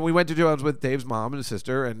 And we went to Joanne's with Dave's mom and his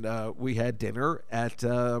sister, and we had dinner at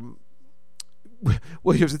well,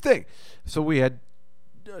 here's the thing. So we had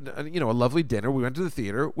a lovely dinner. We went to the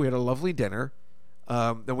theater. We had a lovely dinner.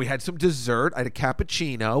 Then we had some dessert. I had a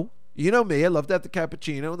cappuccino. You know me. I love to have the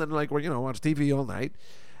cappuccino. And then watch TV all night.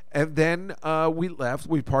 And then we left.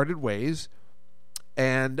 We parted ways.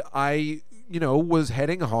 And I, was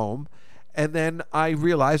heading home. And then I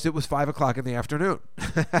realized it was 5 o'clock in the afternoon.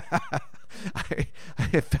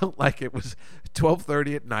 I felt like it was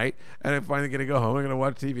 12:30 at night, and I'm finally going to go home. I'm going to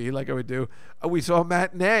watch TV like I would do. We saw a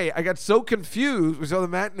matinee. I got so confused. We saw the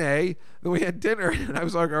matinee, then we had dinner, and I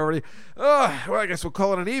was like already, well, I guess we'll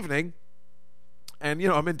call it an evening. And,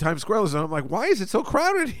 I'm in Times Square, and I'm like, why is it so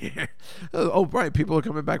crowded here? Oh, right, people are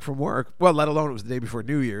coming back from work. Well, let alone it was the day before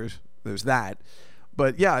New Year's. There's that.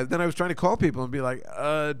 But, yeah, then I was trying to call people and be like,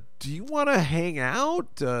 do you want to hang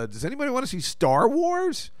out? Does anybody want to see Star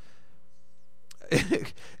Wars? I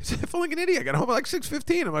felt like an idiot. I got home at like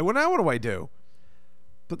 6:15. I'm like, well, now what do I do?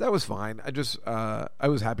 But that was fine. I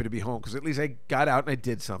was happy to be home because at least I got out and I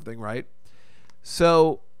did something, right?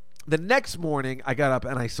 So the next morning, I got up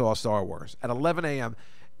and I saw Star Wars at 11 a.m.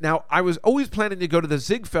 Now, I was always planning to go to the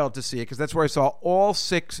Ziegfeld to see it because that's where I saw all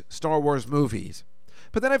 6 Star Wars movies.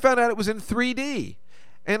 But then I found out it was in 3D.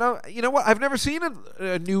 And you know what? I've never seen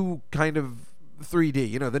a new kind of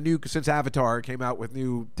 3D, the new, since Avatar came out with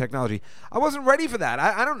new technology. I wasn't ready for that.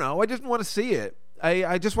 I don't know. I didn't want to see it.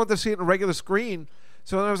 I just wanted to see it on a regular screen.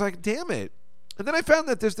 So I was like, damn it. And then I found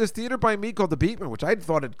that there's this theater by me called the Beekman, which I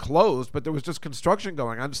thought had closed, but there was just construction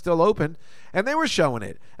going on, still open. And they were showing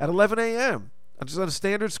it at 11 a.m. Just on a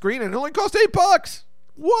standard screen, and it only cost $8.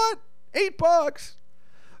 What? $8?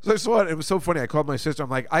 So I saw it. It was so funny. I called my sister. I'm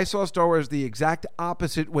like, I saw Star Wars the exact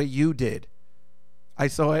opposite way you did. I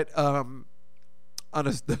saw it on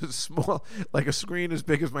a small, like a screen as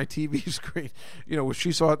big as my TV screen.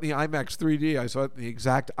 She saw it in the IMAX 3D. I saw it the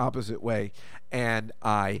exact opposite way, and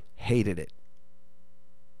I hated it.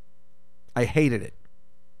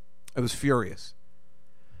 I was furious.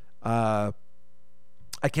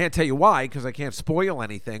 I can't tell you why, because I can't spoil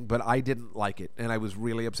anything, but I didn't like it, and I was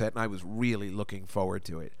really upset, and I was really looking forward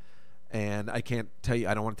to it. And I can't tell you,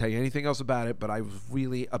 I don't want to tell you anything else about it, but I was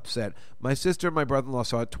really upset. My sister and my brother-in-law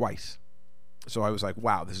saw it twice. So I was like,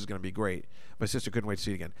 wow, this is going to be great. My sister couldn't wait to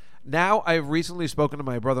see it again. Now, I've recently spoken to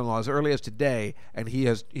my brother-in-law as early as today, and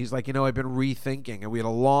he's like, I've been rethinking, and we had a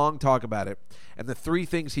long talk about it. And the 3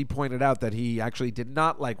 things he pointed out that he actually did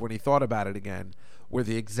not like when he thought about it again were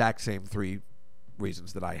the exact same 3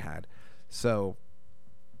 reasons that I had. So,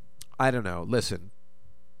 I don't know. Listen,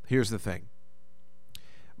 here's the thing.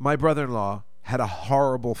 My brother-in-law had a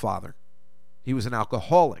horrible father. He was an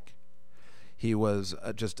alcoholic. He was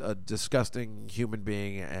just a disgusting human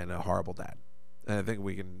being and a horrible dad. And I think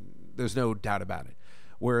there's no doubt about it.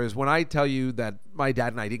 Whereas when I tell you that my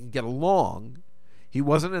dad and I didn't get along, he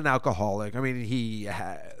wasn't an alcoholic. I mean, he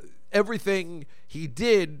had everything he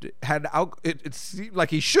did had it seemed like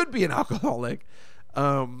he should be an alcoholic.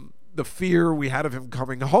 The fear we had of him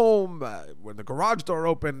coming home when the garage door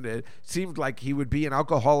opened, it seemed like he would be an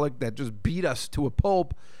alcoholic that just beat us to a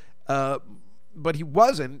pulp. But he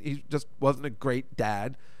wasn't. He just wasn't a great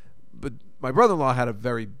dad. But my brother-in-law had a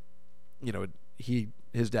very,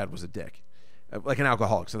 his dad was a dick, like an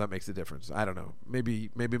alcoholic. So that makes the difference. I don't know. Maybe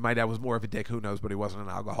my dad was more of a dick. Who knows? But he wasn't an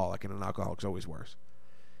alcoholic, and an alcoholic's always worse.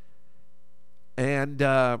 And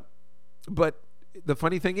but the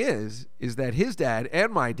funny thing is that his dad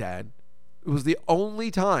and my dad, it was the only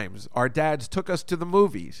times our dads took us to the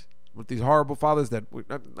movies with these horrible fathers that weren't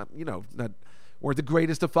the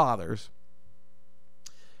greatest of fathers.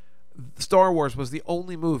 Star Wars was the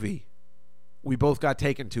only movie we both got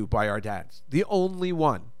taken to by our dads. The only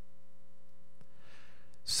one.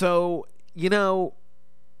 So,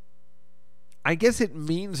 I guess it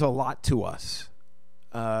means a lot to us.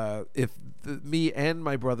 If me and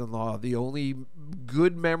my brother-in-law, the only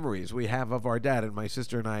good memories we have of our dad, and my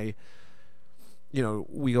sister and I,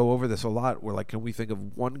 we go over this a lot. We're like, can we think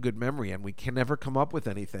of one good memory? And we can never come up with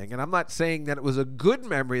anything. And I'm not saying that it was a good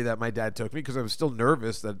memory that my dad took me, because I was still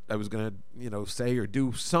nervous that I was going to, say or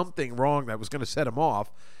do something wrong that was going to set him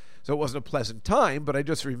off. So it wasn't a pleasant time, but I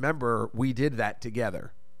just remember we did that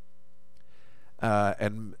together.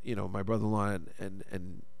 And my brother-in-law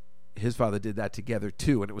and his father did that together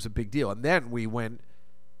too, and it was a big deal. And then we went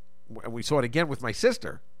and we saw it again with my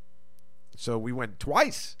sister. So we went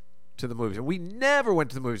twice to the movies, and we never went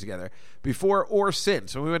to the movies together before or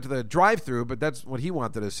since. So we went to the drive-through, but that's what he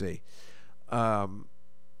wanted to see, the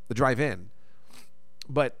drive-in.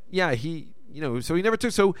 But yeah, so he never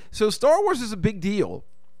took. So Star Wars is a big deal,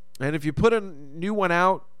 and if you put a new one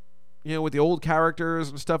out, with the old characters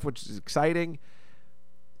and stuff, which is exciting,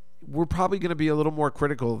 we're probably going to be a little more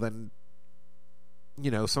critical than,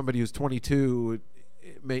 somebody who's 22.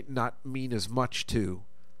 It may not mean as much to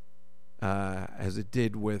as it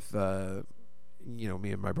did with, me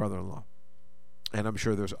and my brother-in-law. And I'm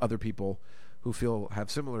sure there's other people who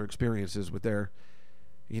have similar experiences with their,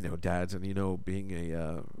 dads. And, being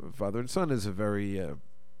a father and son is a very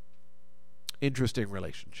interesting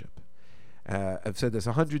relationship. I've said this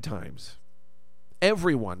 100 times.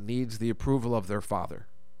 Everyone needs the approval of their father.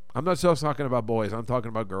 I'm not just talking about boys. I'm talking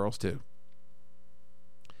about girls too.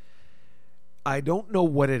 I don't know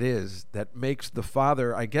what it is that makes the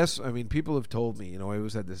father, people have told me, I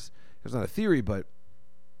always had this, it's not a theory, but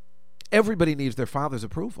everybody needs their father's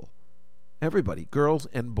approval. Everybody, girls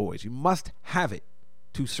and boys. You must have it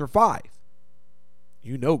to survive.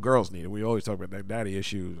 Girls need it. We always talk about their daddy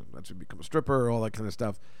issues, that should become a stripper, all that kind of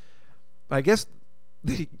stuff. But I guess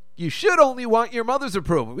you should only want your mother's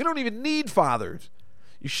approval. We don't even need fathers.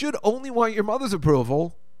 You should only want your mother's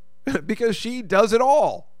approval because she does it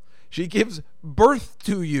all. She gives birth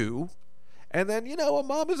to you, and then, a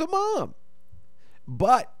mom is a mom.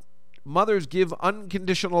 But mothers give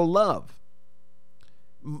unconditional love.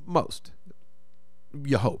 Most.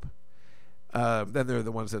 You hope. Then they're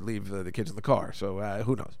the ones that leave the kids in the car, so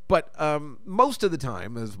who knows. But most of the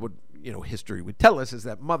time, as what history would tell us, is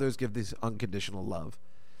that mothers give this unconditional love.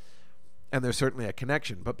 And there's certainly a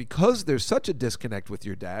connection. But because there's such a disconnect with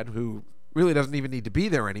your dad, who really doesn't even need to be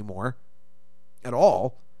there anymore at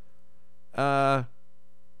all, I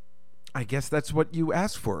guess that's what you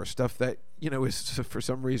ask for. Stuff that, is for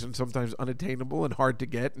some reason sometimes unattainable and hard to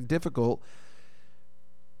get and difficult.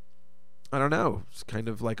 I don't know. It's kind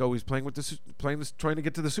of like always trying to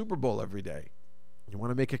get to the Super Bowl every day. You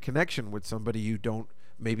want to make a connection with somebody you don't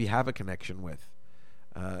maybe have a connection with.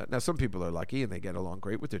 Now, some people are lucky and they get along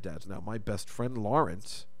great with their dads. Now, my best friend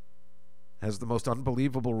Lawrence has the most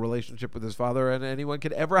unbelievable relationship with his father anyone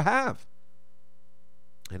could ever have.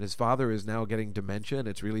 And his father is now getting dementia, and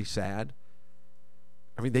it's really sad.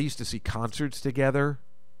 I mean, they used to see concerts together.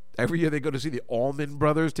 Every year they go to see the Allman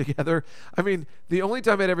Brothers together. I mean, the only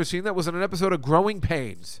time I'd ever seen that was in an episode of Growing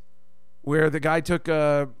Pains, where the guy took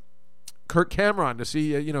Kirk Cameron to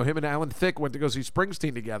see, him and Alan Thicke went to go see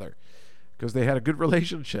Springsteen together because they had a good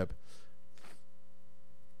relationship.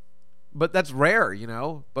 But that's rare,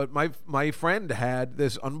 But my friend had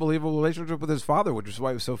this unbelievable relationship with his father, which is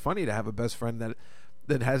why it was so funny to have a best friend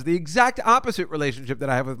that has the exact opposite relationship that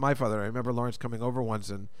I have with my father. I remember Lawrence coming over once,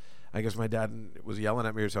 and I guess my dad was yelling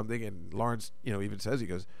at me or something, and Lawrence, even says, he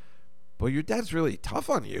goes, "Well, your dad's really tough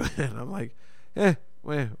on you." And I'm like, what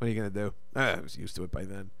are you going to do? I was used to it by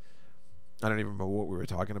then. I don't even remember what we were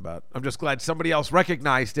talking about. I'm just glad somebody else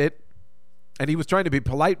recognized it. And he was trying to be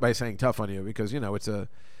polite by saying tough on you because,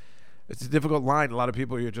 it's a difficult line. A lot of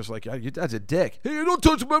people, you're just like, your dad's a dick. Hey, don't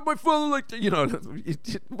talk about my father like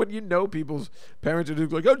that. When people's parents are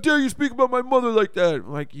just like, how dare you speak about my mother like that?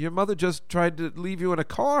 Like, your mother just tried to leave you in a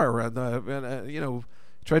car and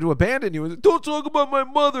tried to abandon you. And don't talk about my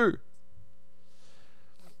mother.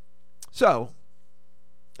 So,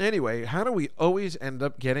 anyway, how do we always end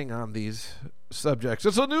up getting on these subjects?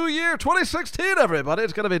 It's a new year, 2016, everybody.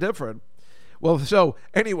 It's going to be different. Well, so,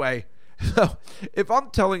 anyway... So, if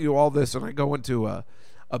I'm telling you all this and I go into a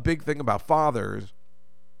big thing about fathers,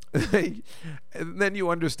 and then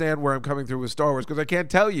you understand where I'm coming through with Star Wars, because I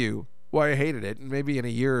can't tell you why I hated it, and maybe in a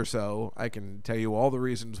year or so I can tell you all the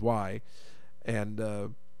reasons why, and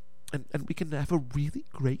we can have a really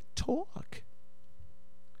great talk.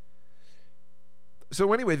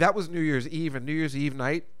 So anyway, that was New Year's Eve, and New Year's Eve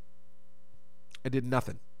night, I did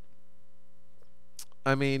nothing.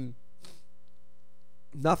 I mean...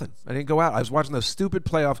 nothing. I didn't go out. I was watching those stupid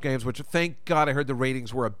playoff games, which thank God I heard the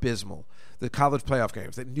ratings were abysmal. The college playoff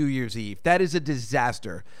games, that New Year's Eve. That is a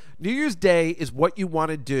disaster. New Year's Day is what you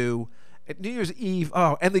want to do. At New Year's Eve,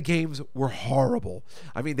 and the games were horrible.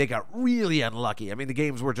 I mean, they got really unlucky. I mean, the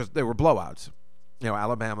games were they were blowouts.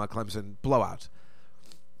 Alabama, Clemson, blowouts.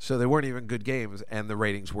 So they weren't even good games, and the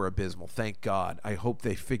ratings were abysmal. Thank God. I hope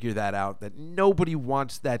they figure that out, that nobody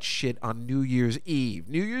wants that shit on New Year's Eve.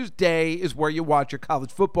 New Year's Day is where you watch your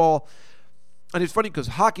college football. And it's funny because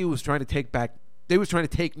hockey was trying to take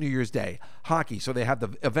New Year's Day. Hockey, so they had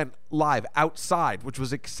the event live outside, which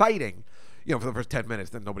was exciting, for the first 10 minutes.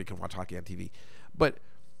 Then nobody can watch hockey on TV. But...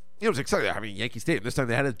 it was exciting. I mean, Yankee Stadium. This time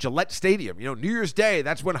they had a Gillette Stadium. New Year's Day,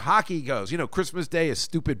 that's when hockey goes. Christmas Day is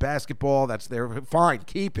stupid basketball. That's there. Fine,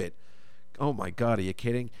 keep it. Oh, my God, are you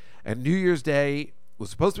kidding? And New Year's Day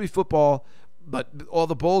was supposed to be football, but all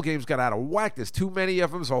the bowl games got out of whack. There's too many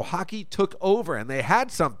of them, so hockey took over, and they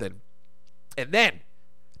had something. And then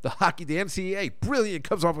the NCAA, brilliant,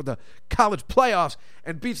 comes off with the college playoffs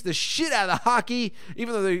and beats the shit out of the hockey,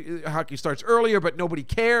 even though the hockey starts earlier, but nobody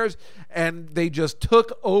cares. And they just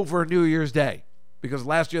took over New Year's Day because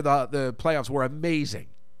last year the playoffs were amazing.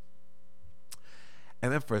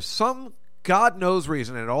 And then for some God knows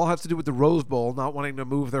reason, and it all has to do with the Rose Bowl not wanting to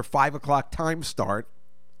move their 5 o'clock time start,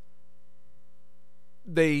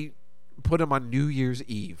 they put them on New Year's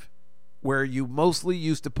Eve, where you mostly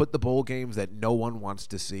used to put the bowl games that no one wants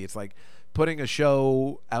to see. It's like putting a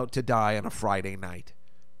show out to die on a Friday night.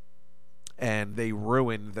 And they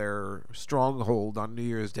ruined their stronghold on New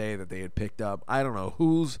Year's Day that they had picked up. I don't know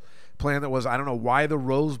whose plan that was. I don't know why the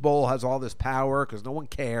Rose Bowl has all this power, because no one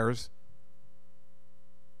cares.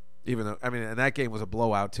 Even though, and that game was a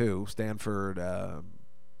blowout too, Stanford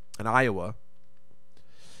and Iowa.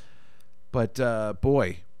 But,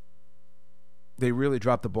 boy, they really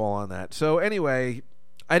dropped the ball on that. So anyway,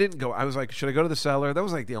 I didn't go. I was like, should I go to the Cellar? That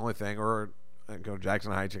was like the only thing. Or I go to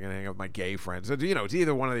Jackson Heights and hang out with my gay friends. It's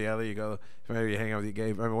either one or the other. You go, maybe you hang out with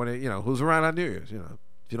your gay. Who's around on New Year's? If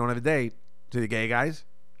you don't have a date, to the gay guys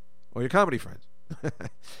or your comedy friends.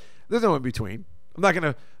 There's no in between. I'm not going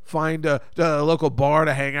to find a local bar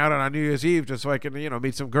to hang out on New Year's Eve just so I can,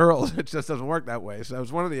 meet some girls. It just doesn't work that way. So it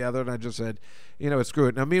was one or the other, and I just said, screw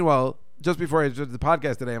it. Now, meanwhile, just before I did the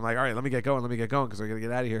podcast today, I'm like, all right, let me get going because I got to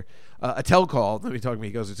get out of here. Attell called. Let me talk to me.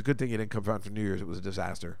 He goes, it's a good thing you didn't come out for New Year's. It was a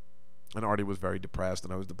disaster. And Artie was very depressed,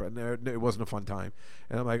 and I was depressed. It wasn't a fun time.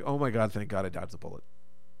 And I'm like, oh, my God, thank God I dodged the bullet.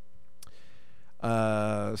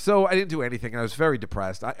 So I didn't do anything. I was very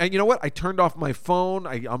depressed. And you know what? I turned off my phone.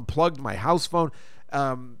 I unplugged my house phone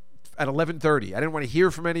at 11:30. I didn't want to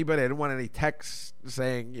hear from anybody. I didn't want any texts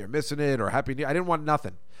saying you're missing it or Happy New Year. I didn't want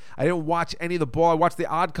nothing. I didn't watch any of the ball. I watched the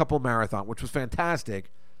Odd Couple marathon, which was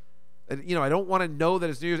fantastic. You know, I don't want to know that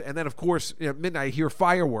it's New Year's. And then, of course, at midnight, I hear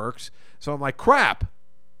fireworks. So I'm like, crap.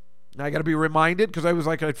 Now I got to be reminded because I was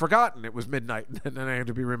like, I'd forgotten it was midnight. And then I had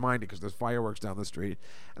to be reminded because there's fireworks down the street.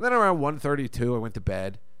 And then around 1:32, I went to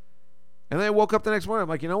bed. And then I woke up the next morning. I'm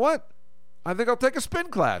like, you know what? I think I'll take a spin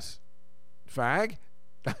class. Fag.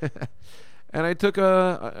 And I took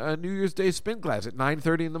a New Year's Day spin class at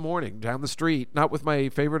 9:30 in the morning down the street. Not with my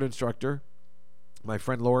favorite instructor, my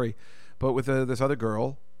friend Lori, but with this other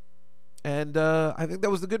girl. And I think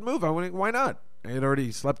that was the good move. I went, why not? I had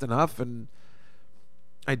already slept enough, and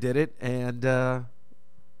I did it. And,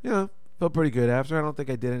 felt pretty good after. I don't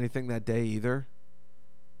think I did anything that day either.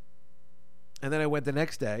 And then I went the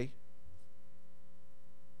next day.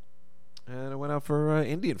 And I went out for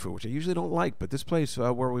Indian food, which I usually don't like. But this place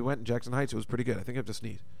where we went in Jackson Heights, it was pretty good. I think I have to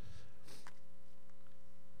sneeze.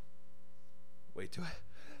 Wait till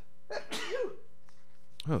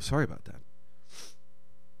Oh, sorry about that.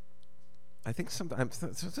 I think sometimes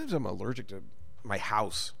I'm allergic to my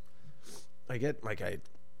house. I get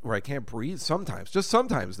where I can't breathe sometimes. Just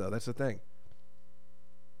sometimes, though. That's the thing.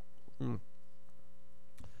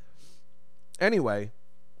 Anyway,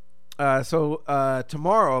 so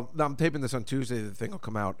tomorrow, I'm taping this on Tuesday. The thing will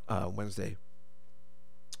come out Wednesday.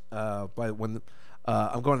 I'm going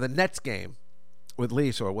to the Nets game with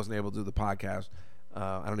Lee, so I wasn't able to do the podcast.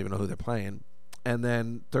 I don't even know who they're playing. And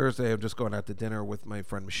then Thursday, I'm just going out to dinner with my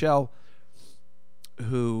friend Michelle,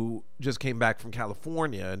 who just came back from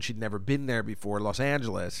California, and she'd never been there before, Los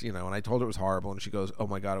Angeles, and I told her it was horrible, and she goes, oh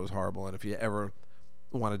my God, it was horrible, and if you ever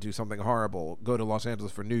want to do something horrible, go to Los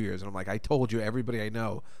Angeles for New Year's. And I'm like, I told you, everybody I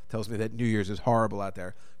know tells me that New Year's is horrible out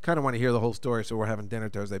there. Kind of want to hear the whole story, so we're having dinner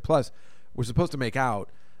Thursday. Plus, we're supposed to make out,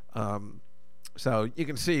 so you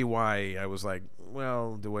can see why I was like,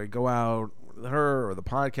 well, do I go out with her or the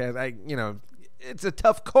podcast? It's a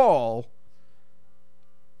tough call.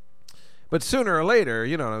 But sooner or later,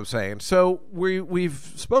 you know what I'm saying. So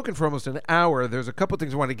we've spoken for almost an hour. There's a couple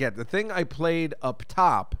things I want to get. The thing I played up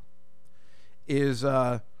top is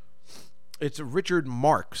it's Richard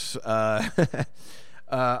Marx. I'm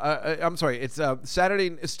sorry. It's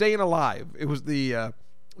Saturday Staying Alive. It was the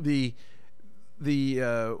what do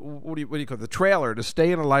you call it? The trailer to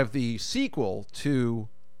Staying Alive, the sequel to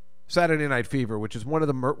Saturday Night Fever, which is one of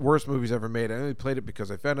the worst movies ever made. I only played it because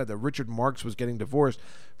I found out that Richard Marx was getting divorced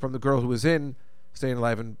from the girl who was in Staying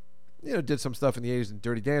Alive and did some stuff in the 80s in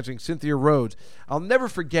Dirty Dancing, Cynthia Rhodes. I'll never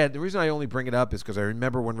forget. The reason I only bring it up is because I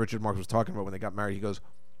remember when Richard Marx was talking about when they got married.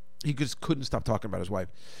 He just couldn't stop talking about his wife.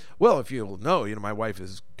 Well, if you'll know, my wife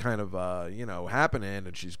is kind of happening,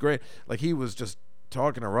 and she's great. Like, he was just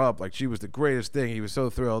talking her up like she was the greatest thing. He was so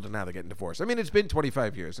thrilled, and now they're getting divorced. I mean, it's been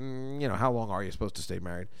 25 years, and how long are you supposed to stay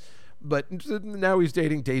married? But now he's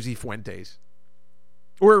dating Daisy Fuentes.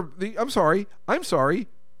 I'm sorry.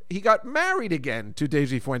 He got married again to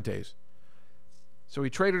Daisy Fuentes. So he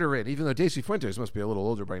traded her in, even though Daisy Fuentes must be a little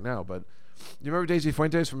older by now. But you remember Daisy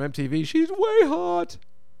Fuentes from MTV? She's way hot.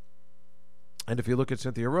 And if you look at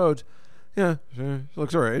Cynthia Rhodes, yeah, she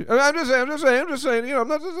looks all right. I'm just saying. I'm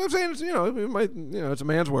not saying it's, it's a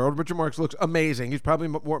man's world. Richard Marx looks amazing. He's probably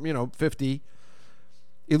more, 50.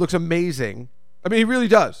 He looks amazing. I mean, he really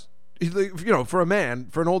does. For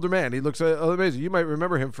an older man, he looks amazing. You might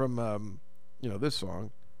remember him from, this song.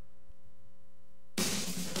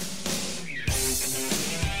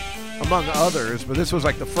 Among others, but this was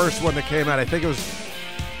like the first one that came out. I think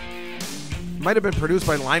might have been produced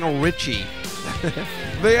by Lionel Richie.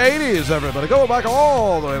 The 80s, everybody. Go back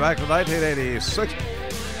all the way back to 1986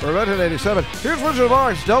 or 1987. Here's Richard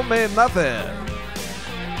Marx, Don't Mean Nothing.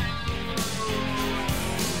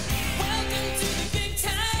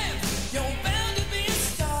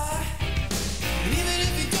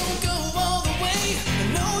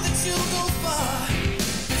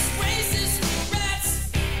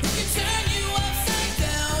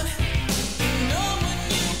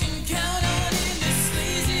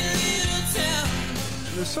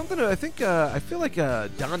 There's something I think I feel like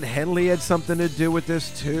Don Henley had something to do with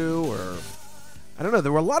this too, or I don't know.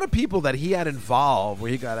 There were a lot of people that he had involved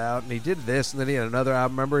where he got out and he did this, and then he had another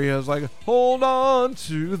album. Remember, he was like, "Hold on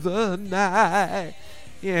to the night."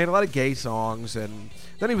 Yeah, he had a lot of gay songs, and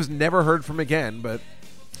then he was never heard from again. But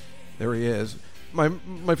there he is. My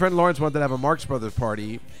friend Lawrence wanted to have a Marx Brothers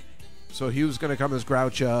party, so he was going to come as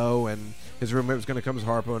Groucho, and his roommate was going to come as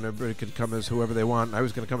Harpo, and everybody could come as whoever they want. And I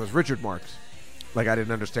was going to come as Richard Marx. Like, I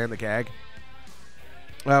didn't understand the gag.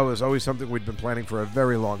 That was always something we'd been planning for a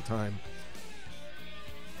very long time.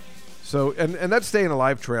 So, and that Staying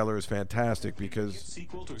Alive trailer is fantastic because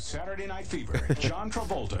sequel to Saturday Night Fever. John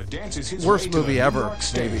Travolta dances his worst way to movie the ever, New York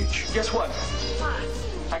stage. Guess what?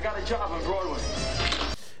 I got a job on Broadway.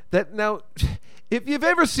 that now, if you've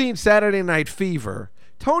ever seen Saturday Night Fever,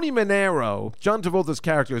 Tony Manero, John Travolta's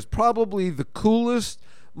character, is probably the coolest,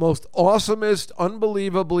 most awesomest,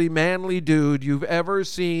 unbelievably manly dude you've ever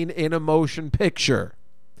seen in a motion picture.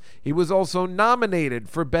 He was also nominated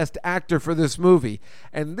for Best Actor for this movie.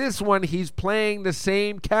 And this one, he's playing the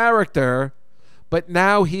same character, but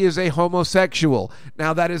now he is a homosexual.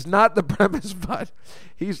 Now, that is not the premise, but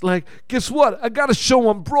he's like, guess what? I got a show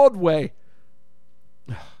on Broadway.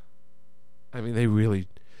 I mean, they really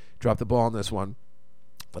dropped the ball on this one.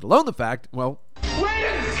 But alone the fact, well... Way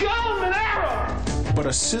to go, Monero! But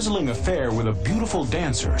a sizzling affair with a beautiful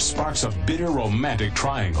dancer sparks a bitter romantic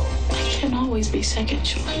triangle. I can't always be second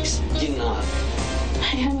choice. You're not.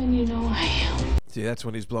 I am and you know I am. See, that's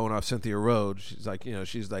when he's blowing off Cynthia Rhodes. She's like,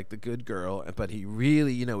 she's like the good girl, but he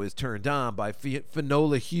really, is turned on by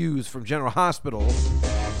Finola Hughes from General Hospital.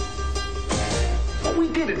 We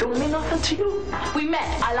did it. Don't mean nothing to you. We met.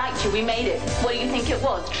 I liked you. We made it. What do you think it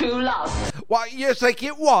was? True love. What, you think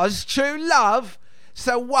it was true love?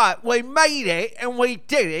 So what? We made it and we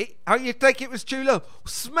did it. How you think it was true love?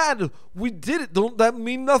 Smad, we did it. Don't that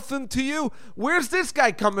mean nothing to you? Where's this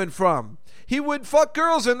guy coming from? He would fuck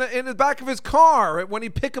girls in the back of his car when he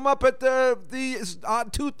pick him up at the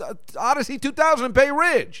Odyssey 2000 in Bay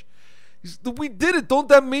Ridge. We did it. Don't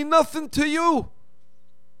that mean nothing to you?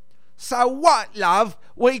 So what, love?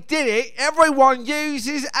 We did it. Everyone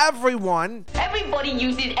uses everyone. Everybody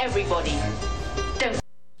uses everybody. Don't.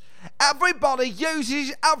 Everybody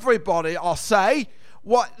uses everybody, I say.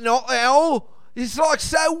 What, not hell? It's like,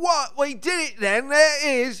 so what? We did it then. There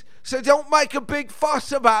it is. So don't make a big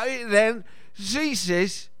fuss about it then.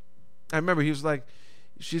 Jesus. I remember he was like,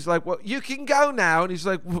 she's like, well, you can go now. And he's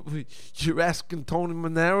like, you're asking Tony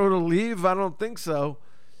Manero to leave? I don't think so.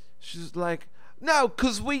 She's like, no,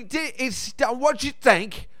 because we did. It's what you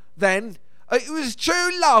think then? It was true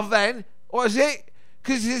love then, was it?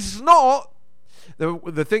 Because it's not.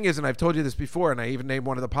 The thing is, and I've told you this before, and I even named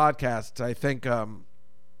one of the podcasts, I think,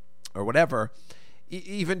 or whatever,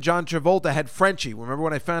 even John Travolta had Frenchie. Remember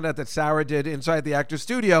when I found out that Sarah did Inside the Actor's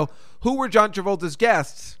Studio? Who were John Travolta's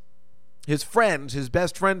guests? His friends, his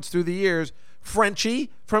best friends through the years, Frenchie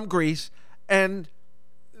from Grease, and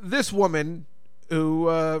this woman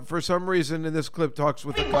who, for some reason in this clip, talks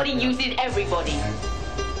with everybody uses everybody.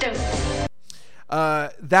 Don't.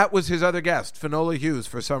 That was his other guest, Finola Hughes,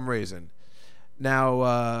 for some reason.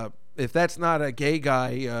 Now, if that's not a gay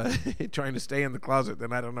guy trying to stay in the closet,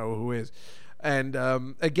 then I don't know who is. And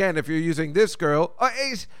again, if you're using this girl,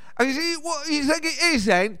 is what you think it is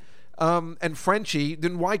then? And Frenchie,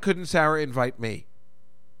 then why couldn't Sarah invite me?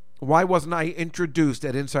 Why wasn't I introduced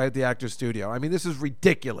at Inside the Actor's Studio? I mean, this is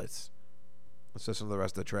ridiculous. Let's listen to the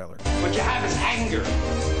rest of the trailer. What you have is anger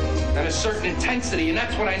and a certain intensity, and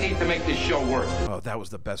that's what I need to make this show work. Oh, that was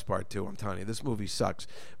the best part, too. I'm telling you, this movie sucks.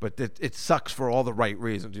 But it sucks for all the right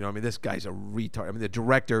reasons. I mean, this guy's a retard. I mean, the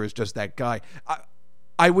director is just that guy.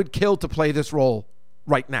 I would kill to play this role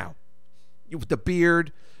right now. With the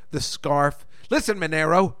beard, the scarf. Listen,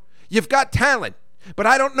 Manero, you've got talent, but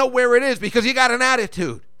I don't know where it is because you got an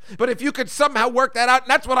attitude. But if you could somehow work that out, and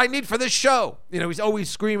that's what I need for this show. He's always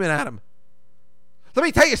screaming at him. Let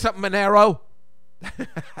me tell you something, Manero.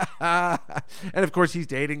 And of course, he's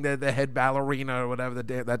dating the head ballerina or whatever,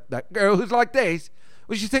 that girl who's like this.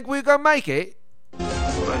 Well, you think we're gonna make it?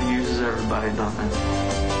 Everybody uses everybody, don't they?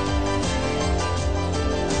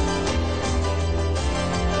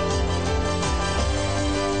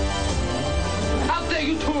 Out there,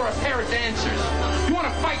 you two are a pair of dancers. You want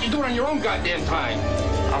to fight, you do it on your own goddamn time.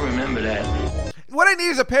 I remember that. What I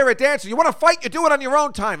need is a pair of dancers. You want to fight, you do it on your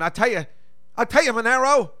own time. I'll tell you,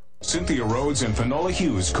 Manero. Cynthia Rhodes and Finola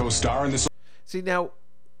Hughes co-star in this. See, now,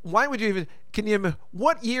 why would you even...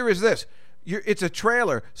 what year is this? It's a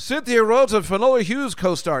trailer. Cynthia Rhodes and Finola Hughes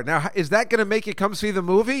co-star. Now, is that going to make you come see the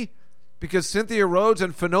movie? Because Cynthia Rhodes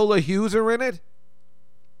and Finola Hughes are in it?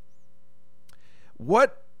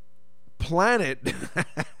 What planet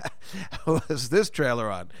was this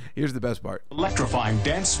trailer on? Here's the best part. Electrifying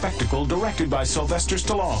dance spectacle directed by Sylvester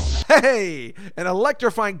Stallone. Hey, an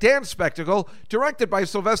electrifying dance spectacle directed by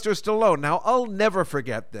Sylvester Stallone. Now, I'll never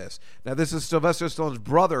forget this. Now, this is Sylvester Stallone's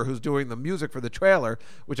brother who's doing the music for the trailer,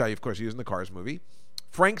 which I, of course, use in the Cars movie.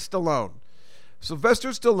 Frank Stallone. Sylvester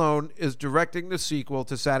Stallone is directing the sequel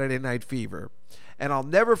to Saturday Night Fever. And I'll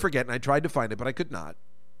never forget, and I tried to find it, but I could not.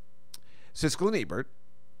 Siskel and Ebert,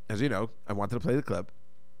 as you know, I wanted to play the clip,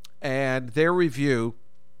 and their review,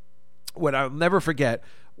 what I'll never forget,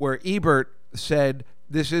 where Ebert said,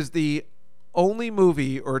 this is the only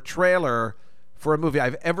movie or trailer for a movie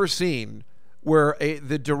I've ever seen where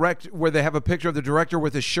where they have a picture of the director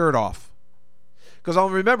with his shirt off. Because I'll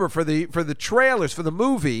remember for the trailers for the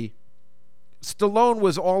movie, Stallone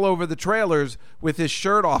was all over the trailers with his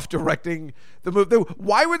shirt off directing the movie.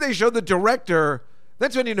 Why would they show the director?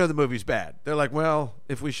 That's when you know the movie's bad. They're like, well,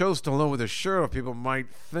 if we show Stallone with his shirt off, people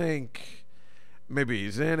might think maybe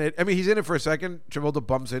he's in it. I mean, he's in it for a second. Travolta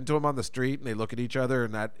bumps into him on the street, and they look at each other,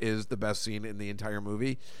 and that is the best scene in the entire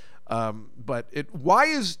movie. But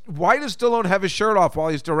why does Stallone have his shirt off while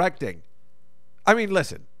he's directing? I mean,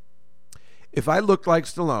 listen. If I looked like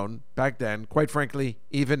Stallone back then, quite frankly,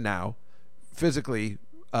 even now, physically,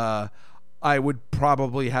 I would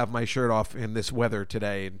probably have my shirt off in this weather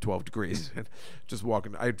today in 12 degrees. And just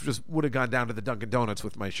walking. I just would have gone down to the Dunkin' Donuts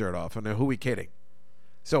with my shirt off. And who are we kidding?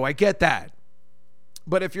 So I get that.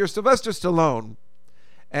 But if you're Sylvester Stallone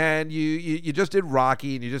and you just did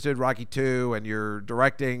Rocky and you just did Rocky 2 and you're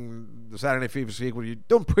directing the Saturday Night Fever sequel, you're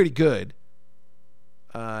doing pretty good.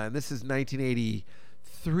 And this is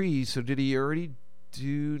 1983, so did he already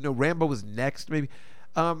do... No, Rambo was next, maybe.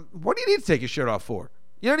 What do you need to take your shirt off for?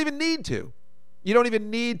 You don't even need to. You don't even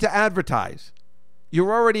need to advertise.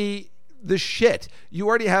 You're already the shit. You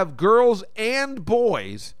already have girls and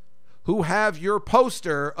boys who have your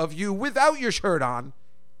poster of you without your shirt on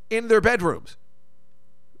in their bedrooms.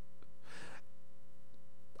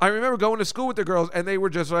 I remember going to school with the girls, and they were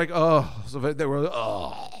just like, oh. So they were,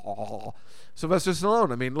 oh. Sylvester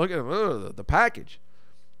Stallone. I mean, look at the package.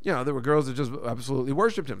 You know, there were girls that just absolutely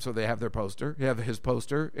worshipped him. So they have their poster. They have his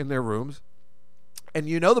poster in their rooms. And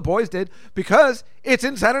you know the boys did because it's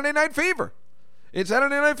in Saturday Night Fever. In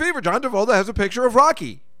Saturday Night Fever, John Travolta has a picture of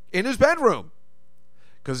Rocky in his bedroom.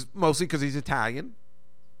 Mostly because he's Italian.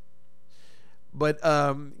 But,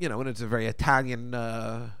 you know, and it's a very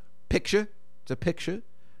Italian picture. It's a picture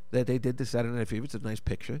that they did to Saturday Night Fever. It's a nice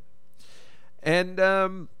picture. And,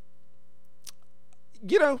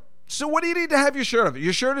 you know, so what do you need to have your shirt off?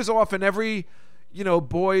 Your shirt is off in every, you know,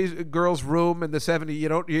 boys, girls' room in the 70s.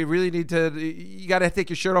 You really need to, you got to take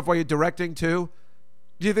your shirt off while you're directing too.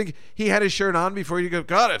 Do you think he had his shirt on before you go,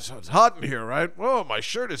 God, it's hot in here, right? Oh, my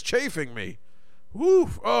shirt is chafing me. Woo.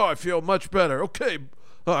 Oh, I feel much better. Okay.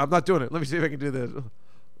 Oh, I'm not doing it. Let me see if I can do this.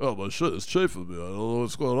 Oh, my shirt is chafing me. I don't know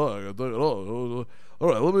what's going on. I got to take it off. All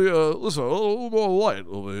right, let me, listen, a little more light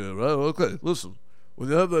over here, right? Okay, listen. When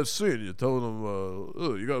you have that scene, you're telling them,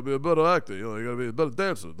 oh, you got to be a better actor. You know, you got to be a better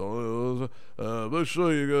dancer. Don't you? Make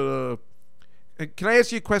sure you got to... Can I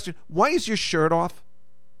ask you a question? Why is your shirt off?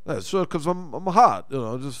 Sure, because I'm hot. You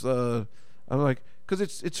know, just, I'm like, because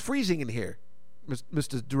it's freezing in here,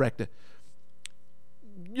 Mr. Director.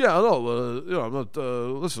 Yeah, I know. You know, I'm not,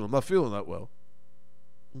 listen, I'm not feeling that well.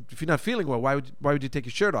 If you're not feeling well, why would you take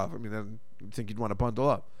your shirt off? I mean, then you'd think you'd want to bundle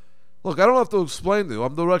up. Look, I don't have to explain to you.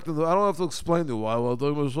 I'm directing. I don't have to explain to you why I'm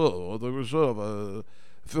doing my show. I'm doing my show.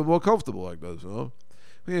 I feel more comfortable like this, you know.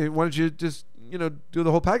 I mean, why don't you just, you know, do the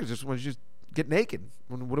whole package? Just why don't you just get naked?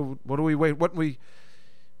 What are we wait? What we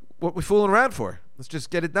fooling around for? Let's just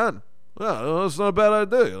get it done. Yeah, that's not a bad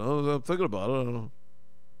idea. You know, I'm thinking about it. I don't know.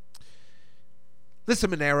 Listen,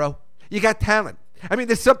 Monero, you got talent. I mean,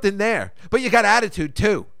 there's something there, but you got attitude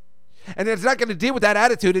too. And it's not going to deal with that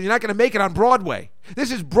attitude, and you're not going to make it on Broadway.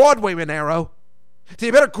 This is Broadway, Monero. So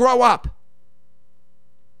you better grow up.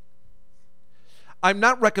 I'm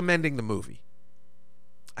not recommending the movie.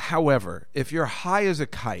 However, if you're high as a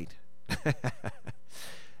kite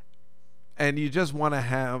and you just want to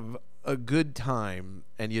have a good time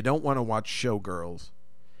and you don't want to watch Showgirls,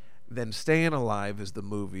 then Staying Alive is the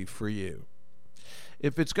movie for you.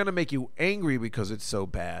 If it's going to make you angry because it's so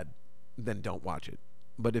bad, then don't watch it.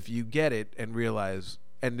 But if you get it and realize,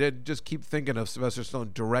 and then just keep thinking of Sylvester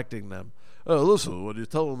Stallone directing them. Oh, listen, when you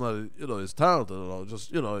tell him that, you know, he's talented and all,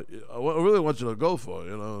 just, you know, I really want you to go for it,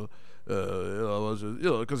 you know. I want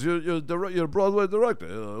you, because you're a Broadway director.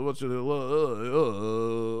 You know, I want you to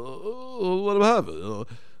let him have it.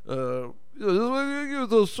 You know,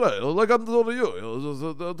 just say, like I'm doing to you. You know,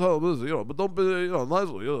 just tell him this, you know, but don't be, you know,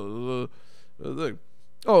 nicely, you know, thing.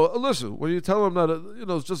 Oh, listen, when you tell him that, you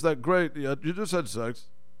know, it's just that great, you just had sex,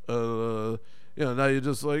 you know, now you're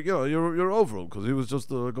just like, you know, you're over him because he was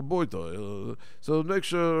just like a boy toy. So make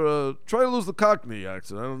sure, try to lose the Cockney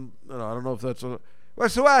accent. I don't know if that's... Well,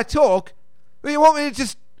 so I talk, well, you want me to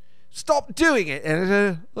just stop doing it?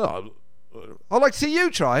 And I'd like to see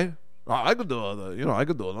you try. I could do another, you know, I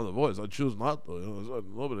could do another voice. I choose not to. You know,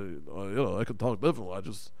 nobody, you know, I could talk differently.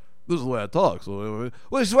 This is the way I talk. So,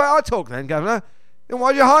 well, this is the way I talk then, Governor. Then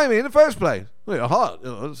why'd you hire me in the first place? Well, you're hot, you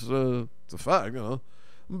know, it's a fact, you know.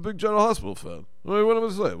 I'm a big General Hospital fan. I mean, what am I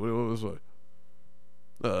say? What do you want me to say?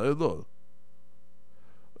 You know.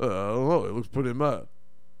 I don't know, he looks pretty mad.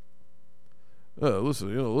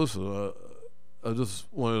 Listen, I just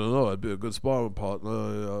wanted to know I'd be a good sparring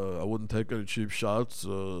partner. I wouldn't take any cheap shots.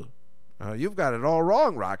 You've got it all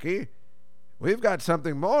wrong, Rocky. We've got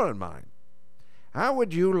something more in mind. How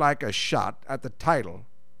would you like a shot at the title?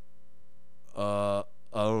 I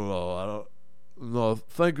don't know. No,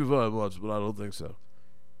 thank you very much, but I don't think so.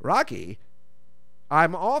 Rocky,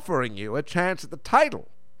 I'm offering you a chance at the title.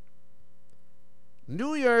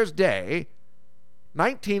 New Year's Day,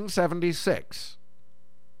 1976.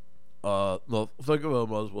 No, thank you very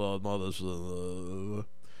much. Well, no, this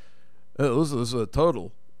is a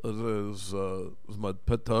turtle. This is my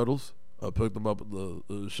pet turtles. I picked them up at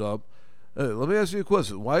the shop. Hey, let me ask you a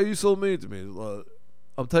question. Why are you so mean to me?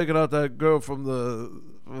 I'm taking out that girl from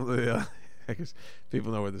the I guess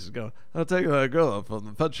people know where this is going. I'm taking that girl up from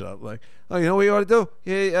the pet shop. Like, oh, you know what you ought to do?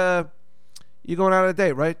 Yeah, you going out on a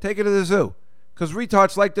date, right? Take her to the zoo. Because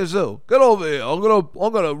retards like the zoo. Get over here. I'm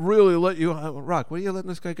gonna really let you... Rock, what are you letting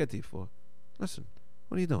this guy get to you for? Listen,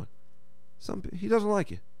 what are you doing? He doesn't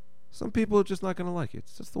like you. Some people are just not going to like you.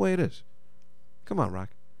 It's just the way it is. Come on, Rock.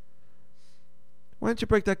 Why don't you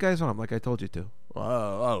break that guy's arm like I told you to?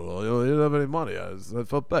 Well, I don't know. He didn't have any money. I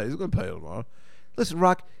felt bad. He's going to pay tomorrow. Listen,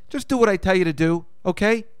 Rock, just do what I tell you to do,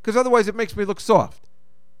 okay? Because otherwise it makes me look soft.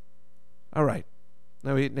 All right.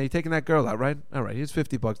 Now you're taking that girl out, right? All right, here's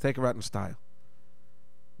 $50. Take her out in style.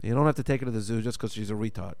 You don't have to take her to the zoo just because she's a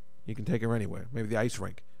retard. You can take her anywhere. Maybe the ice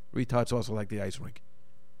rink. Retards also like the ice rink.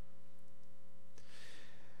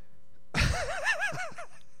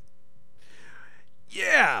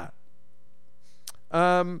 Yeah.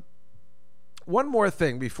 One more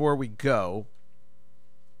thing before we go.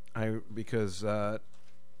 And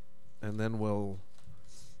then we'll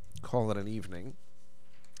call it an evening.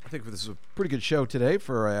 I think this is a pretty good show today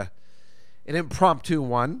for an impromptu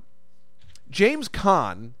one. James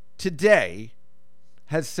Caan today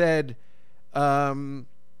has said,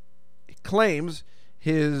 claims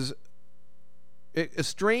his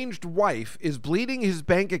estranged wife is bleeding his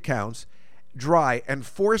bank accounts dry and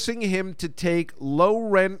forcing him to take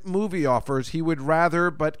low-rent movie offers he would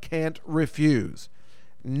rather but can't refuse.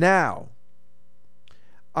 Now,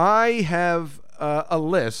 I have a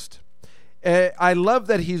list. I love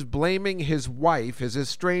that he's blaming his wife, his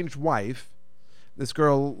estranged wife, this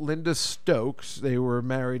girl, Linda Stokes. They were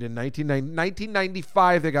married in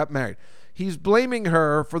 1995. They got married. He's blaming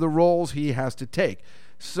her for the roles he has to take.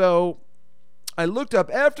 So I looked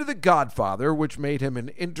up after The Godfather, which made him an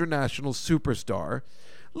international superstar.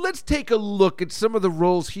 Let's take a look at some of the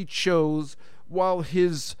roles he chose while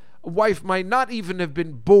his wife might not even have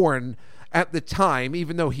been born at the time,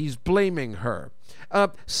 even though he's blaming her.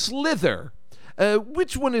 Slither.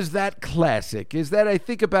 Which one is that classic? Is that I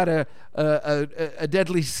think about a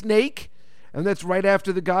deadly snake? And that's right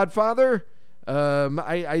after The Godfather?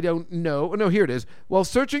 I don't know. Oh, no, here it is. While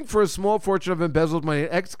searching for a small fortune of embezzled money,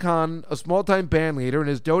 ex-con, a small-time band leader, and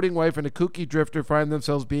his doting wife and a kooky drifter find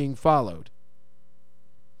themselves being followed.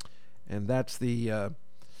 And that's the...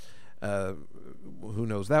 who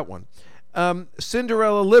knows that one?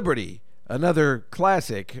 Cinderella Liberty. Another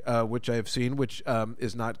classic, which I've seen, which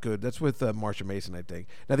is not good. That's with Marsha Mason, I think.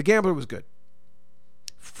 Now, The Gambler was good.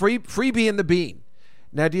 Freebie and the Bean.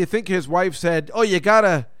 Now, do you think his wife said, "Oh, you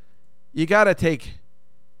gotta take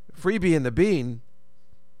Freebie and the Bean"?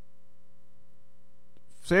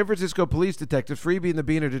 San Francisco police detectives Freebie and the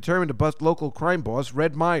Bean are determined to bust local crime boss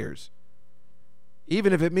Red Myers,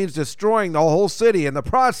 even if it means destroying the whole city in the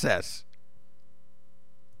process.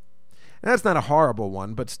 And that's not a horrible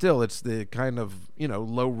one, but still, it's the kind of,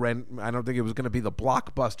 low rent. I don't think it was going to be the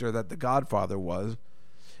blockbuster that The Godfather was.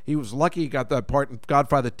 He was lucky he got that part in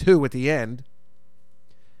Godfather 2 at the end.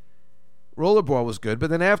 Rollerball was good,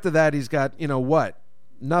 but then after that, he's got, what?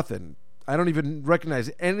 Nothing. I don't even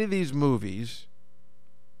recognize any of these movies.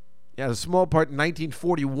 He had a small part in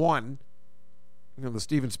 1941, the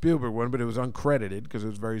Steven Spielberg one, but it was uncredited because it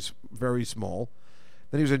was very, very small.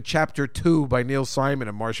 Then he was in Chapter 2 by Neil Simon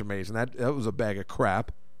and Marsha Mason. That was a bag of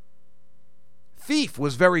crap. Thief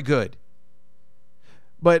was very good.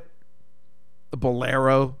 But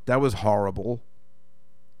Bolero, that was horrible.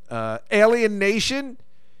 Alien Nation,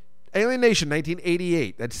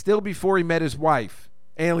 1988. That's still before he met his wife.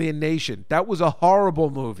 Alien Nation. That was a horrible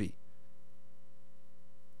movie.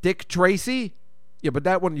 Dick Tracy? Yeah, but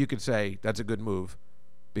that one you could say that's a good move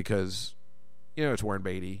because, it's Warren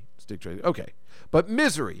Beatty. It's Dick Tracy. Okay. But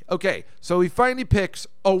Misery. Okay, so he finally picks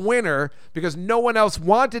a winner because no one else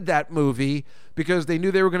wanted that movie because they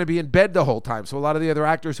knew they were going to be in bed the whole time. So a lot of the other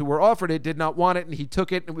actors who were offered it did not want it, and he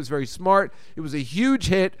took it, and it was very smart. It was a huge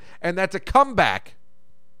hit, and that's a comeback.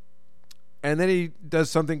 And then he does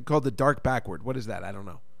something called The Dark Backward. What is that? I don't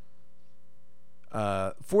know.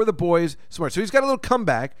 For the boys, smart. So he's got a little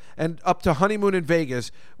comeback and up to Honeymoon in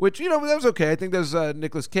Vegas, which, that was okay. I think there's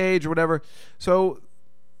Nicolas Cage or whatever. So,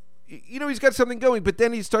 he's got something going, but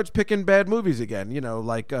then he starts picking bad movies again,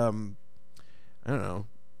 like, I don't know,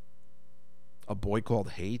 A Boy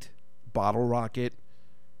Called Hate, Bottle Rocket,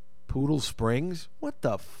 Poodle Springs. What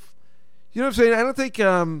the you know what I'm saying? I don't think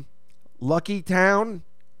Lucky Town.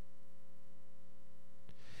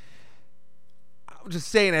 I'm just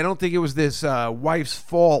saying, I don't think it was this wife's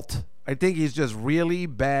fault. I think he's just really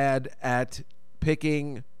bad at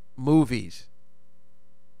picking movies.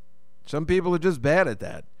 Some people are just bad at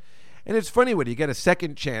that. And it's funny when you get a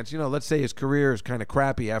second chance, let's say his career is kind of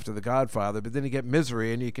crappy after The Godfather, but then you get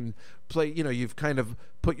Misery and you can play, you've kind of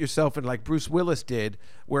put yourself in like Bruce Willis did,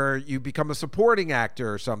 where you become a supporting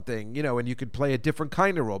actor or something, and you could play a different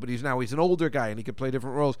kind of role, but he's an older guy and he could play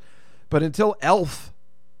different roles. But until Elf,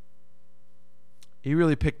 he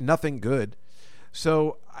really picked nothing good.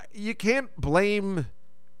 So you can't blame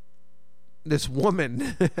this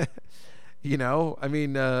woman,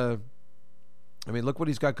 I mean, look what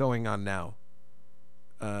he's got going on now.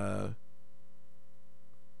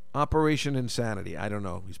 Operation Insanity. I don't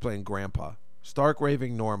know. He's playing Grandpa. Stark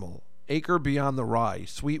Raving Normal. Acre Beyond the Rye.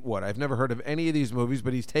 Sweetwood. I've never heard of any of these movies,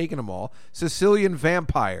 but he's taken them all. Sicilian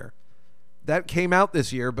Vampire. That came out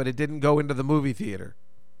this year, but it didn't go into the movie theater.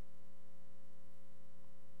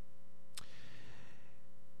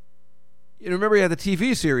 Remember he had the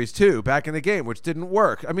TV series, too, Back in the Game, which didn't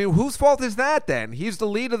work. I mean, whose fault is that, then? He's the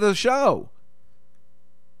lead of the show.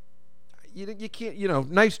 You can't,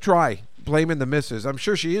 nice try blaming the missus. I'm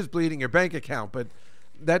sure she is bleeding your bank account, but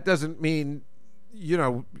that doesn't mean,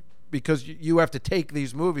 because you have to take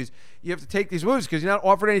these movies. You have to take these movies because you're not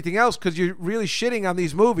offered anything else because you're really shitting on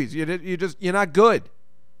these movies. You're not good.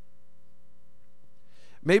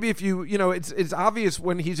 Maybe if it's obvious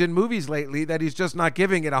when he's in movies lately that he's just not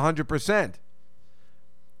giving it 100%.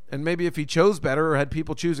 And maybe if he chose better or had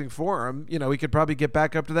people choosing for him, he could probably get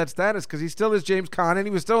back up to that status because he still is James Caan and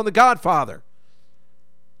he was still in The Godfather.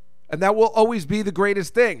 And that will always be the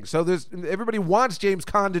greatest thing. So everybody wants James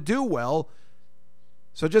Caan to do well.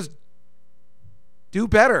 So just do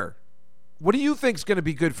better. What do you think is going to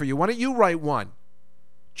be good for you? Why don't you write one?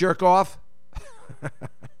 Jerk off?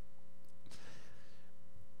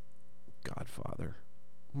 Godfather.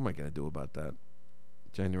 What am I going to do about that?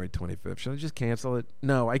 January 25th. Should I just cancel it?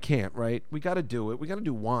 No, I can't, right? We got to do it. We got to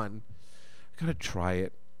do one. We got to try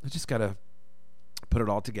it. I just got to put it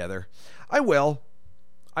all together. I will.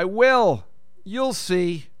 You'll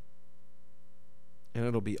see. And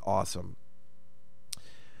it'll be awesome.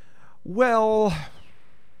 Well,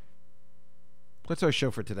 what's our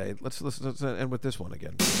show for today? Let's end with this one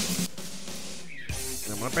again.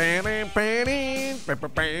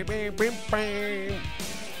 WNBC.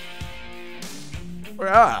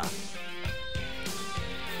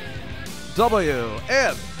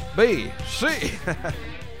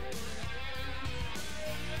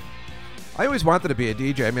 I always wanted to be a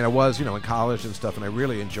DJ. I mean, I was, in college and stuff, and I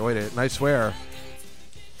really enjoyed it. And I swear,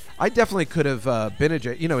 I definitely could have been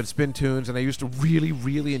in Spin Tunes, and I used to really,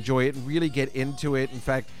 really enjoy it and really get into it. In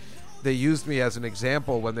fact, they used me as an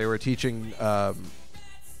example when they were teaching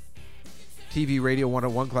TV Radio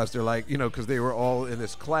 101 class. They're like, because they were all in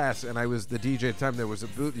this class, and I was the DJ at the time. There was a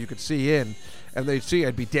booth you could see in, and they'd see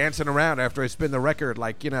I'd be dancing around after I spin the record,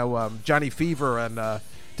 like, Johnny Fever and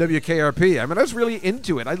WKRP. I mean, I was really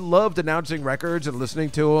into it. I loved announcing records and listening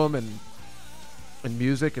to them and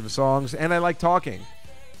music and songs, and I like talking.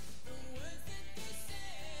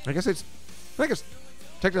 I guess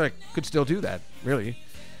technically I could still do that, really.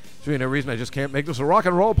 There's no reason I just can't make this a rock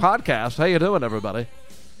and roll podcast. How you doing, everybody?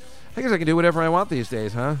 I guess I can do whatever I want these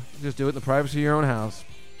days, huh? Just do it in the privacy of your own house.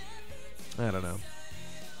 I don't know.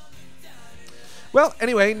 Well,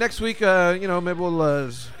 anyway, next week, maybe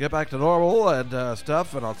we'll get back to normal and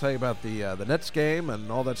stuff, and I'll tell you about the Nets game and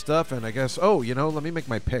all that stuff, and I guess, let me make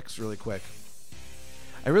my picks really quick.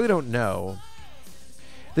 I really don't know.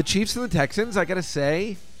 The Chiefs and the Texans, I got to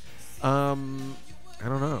say, I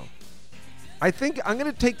don't know. I think I'm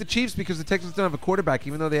going to take the Chiefs because the Texans don't have a quarterback,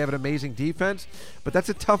 even though they have an amazing defense. But that's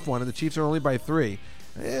a tough one, and the Chiefs are only by 3.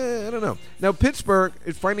 I don't know. Now, Pittsburgh,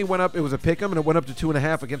 it finally went up. It was a pick 'em, and it went up to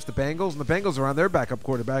 2.5 against the Bengals. And the Bengals are on their backup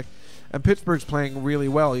quarterback. And Pittsburgh's playing really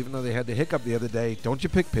well, even though they had the hiccup the other day. Don't you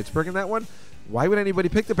pick Pittsburgh in that one? Why would anybody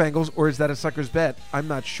pick the Bengals, or is that a sucker's bet? I'm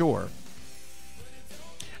not sure.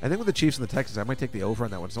 I think with the Chiefs and the Texans, I might take the over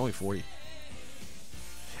on that one. It's only 40.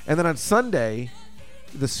 And then on Sunday,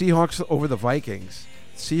 the Seahawks over the Vikings.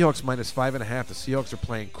 Seahawks minus 5.5. The Seahawks are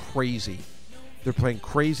playing crazy. They're playing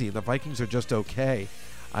crazy, and the Vikings are just okay.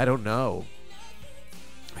 I don't know.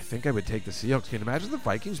 I think I would take the Seahawks. Can you imagine the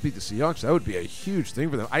Vikings beat the Seahawks? That would be a huge thing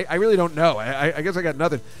for them. I really don't know. I guess I got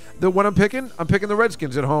nothing. The one I'm picking the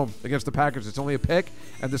Redskins at home against the Packers. It's only a pick,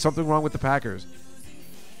 and there's something wrong with the Packers.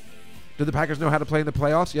 Do the Packers know how to play in the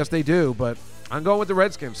playoffs? Yes, they do, but I'm going with the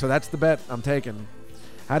Redskins, so that's the bet I'm taking.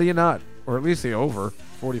 How do you not? Or at least the over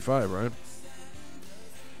 45, right?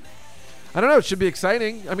 I don't know. It should be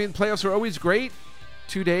exciting. I mean, playoffs are always great.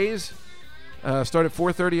 2 days. Start at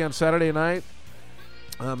 4:30 on Saturday night.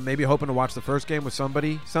 Maybe hoping to watch the first game with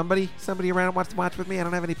somebody around wants to watch with me. I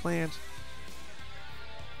don't have any plans.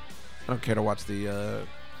 I don't care to watch the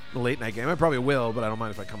late night game. I probably will, but I don't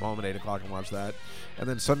mind if I come home at 8 o'clock and watch that. And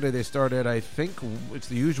then Sunday they start at, I think it's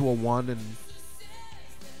the usual 1 and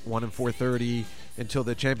 4:30 until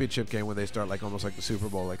the championship game when they start like almost like the Super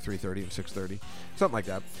Bowl, like 3:30 and 6:30, something like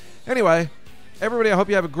that. Anyway, everybody, I hope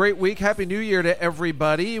you have a great week. Happy New Year to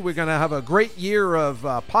everybody. We're going to have a great year of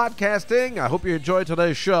podcasting. I hope you enjoyed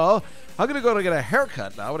today's show. I'm going to go to get a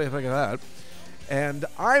haircut now. What do you think of that? And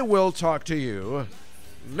I will talk to you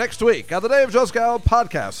next week on the Dave Juskow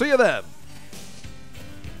podcast. See you then.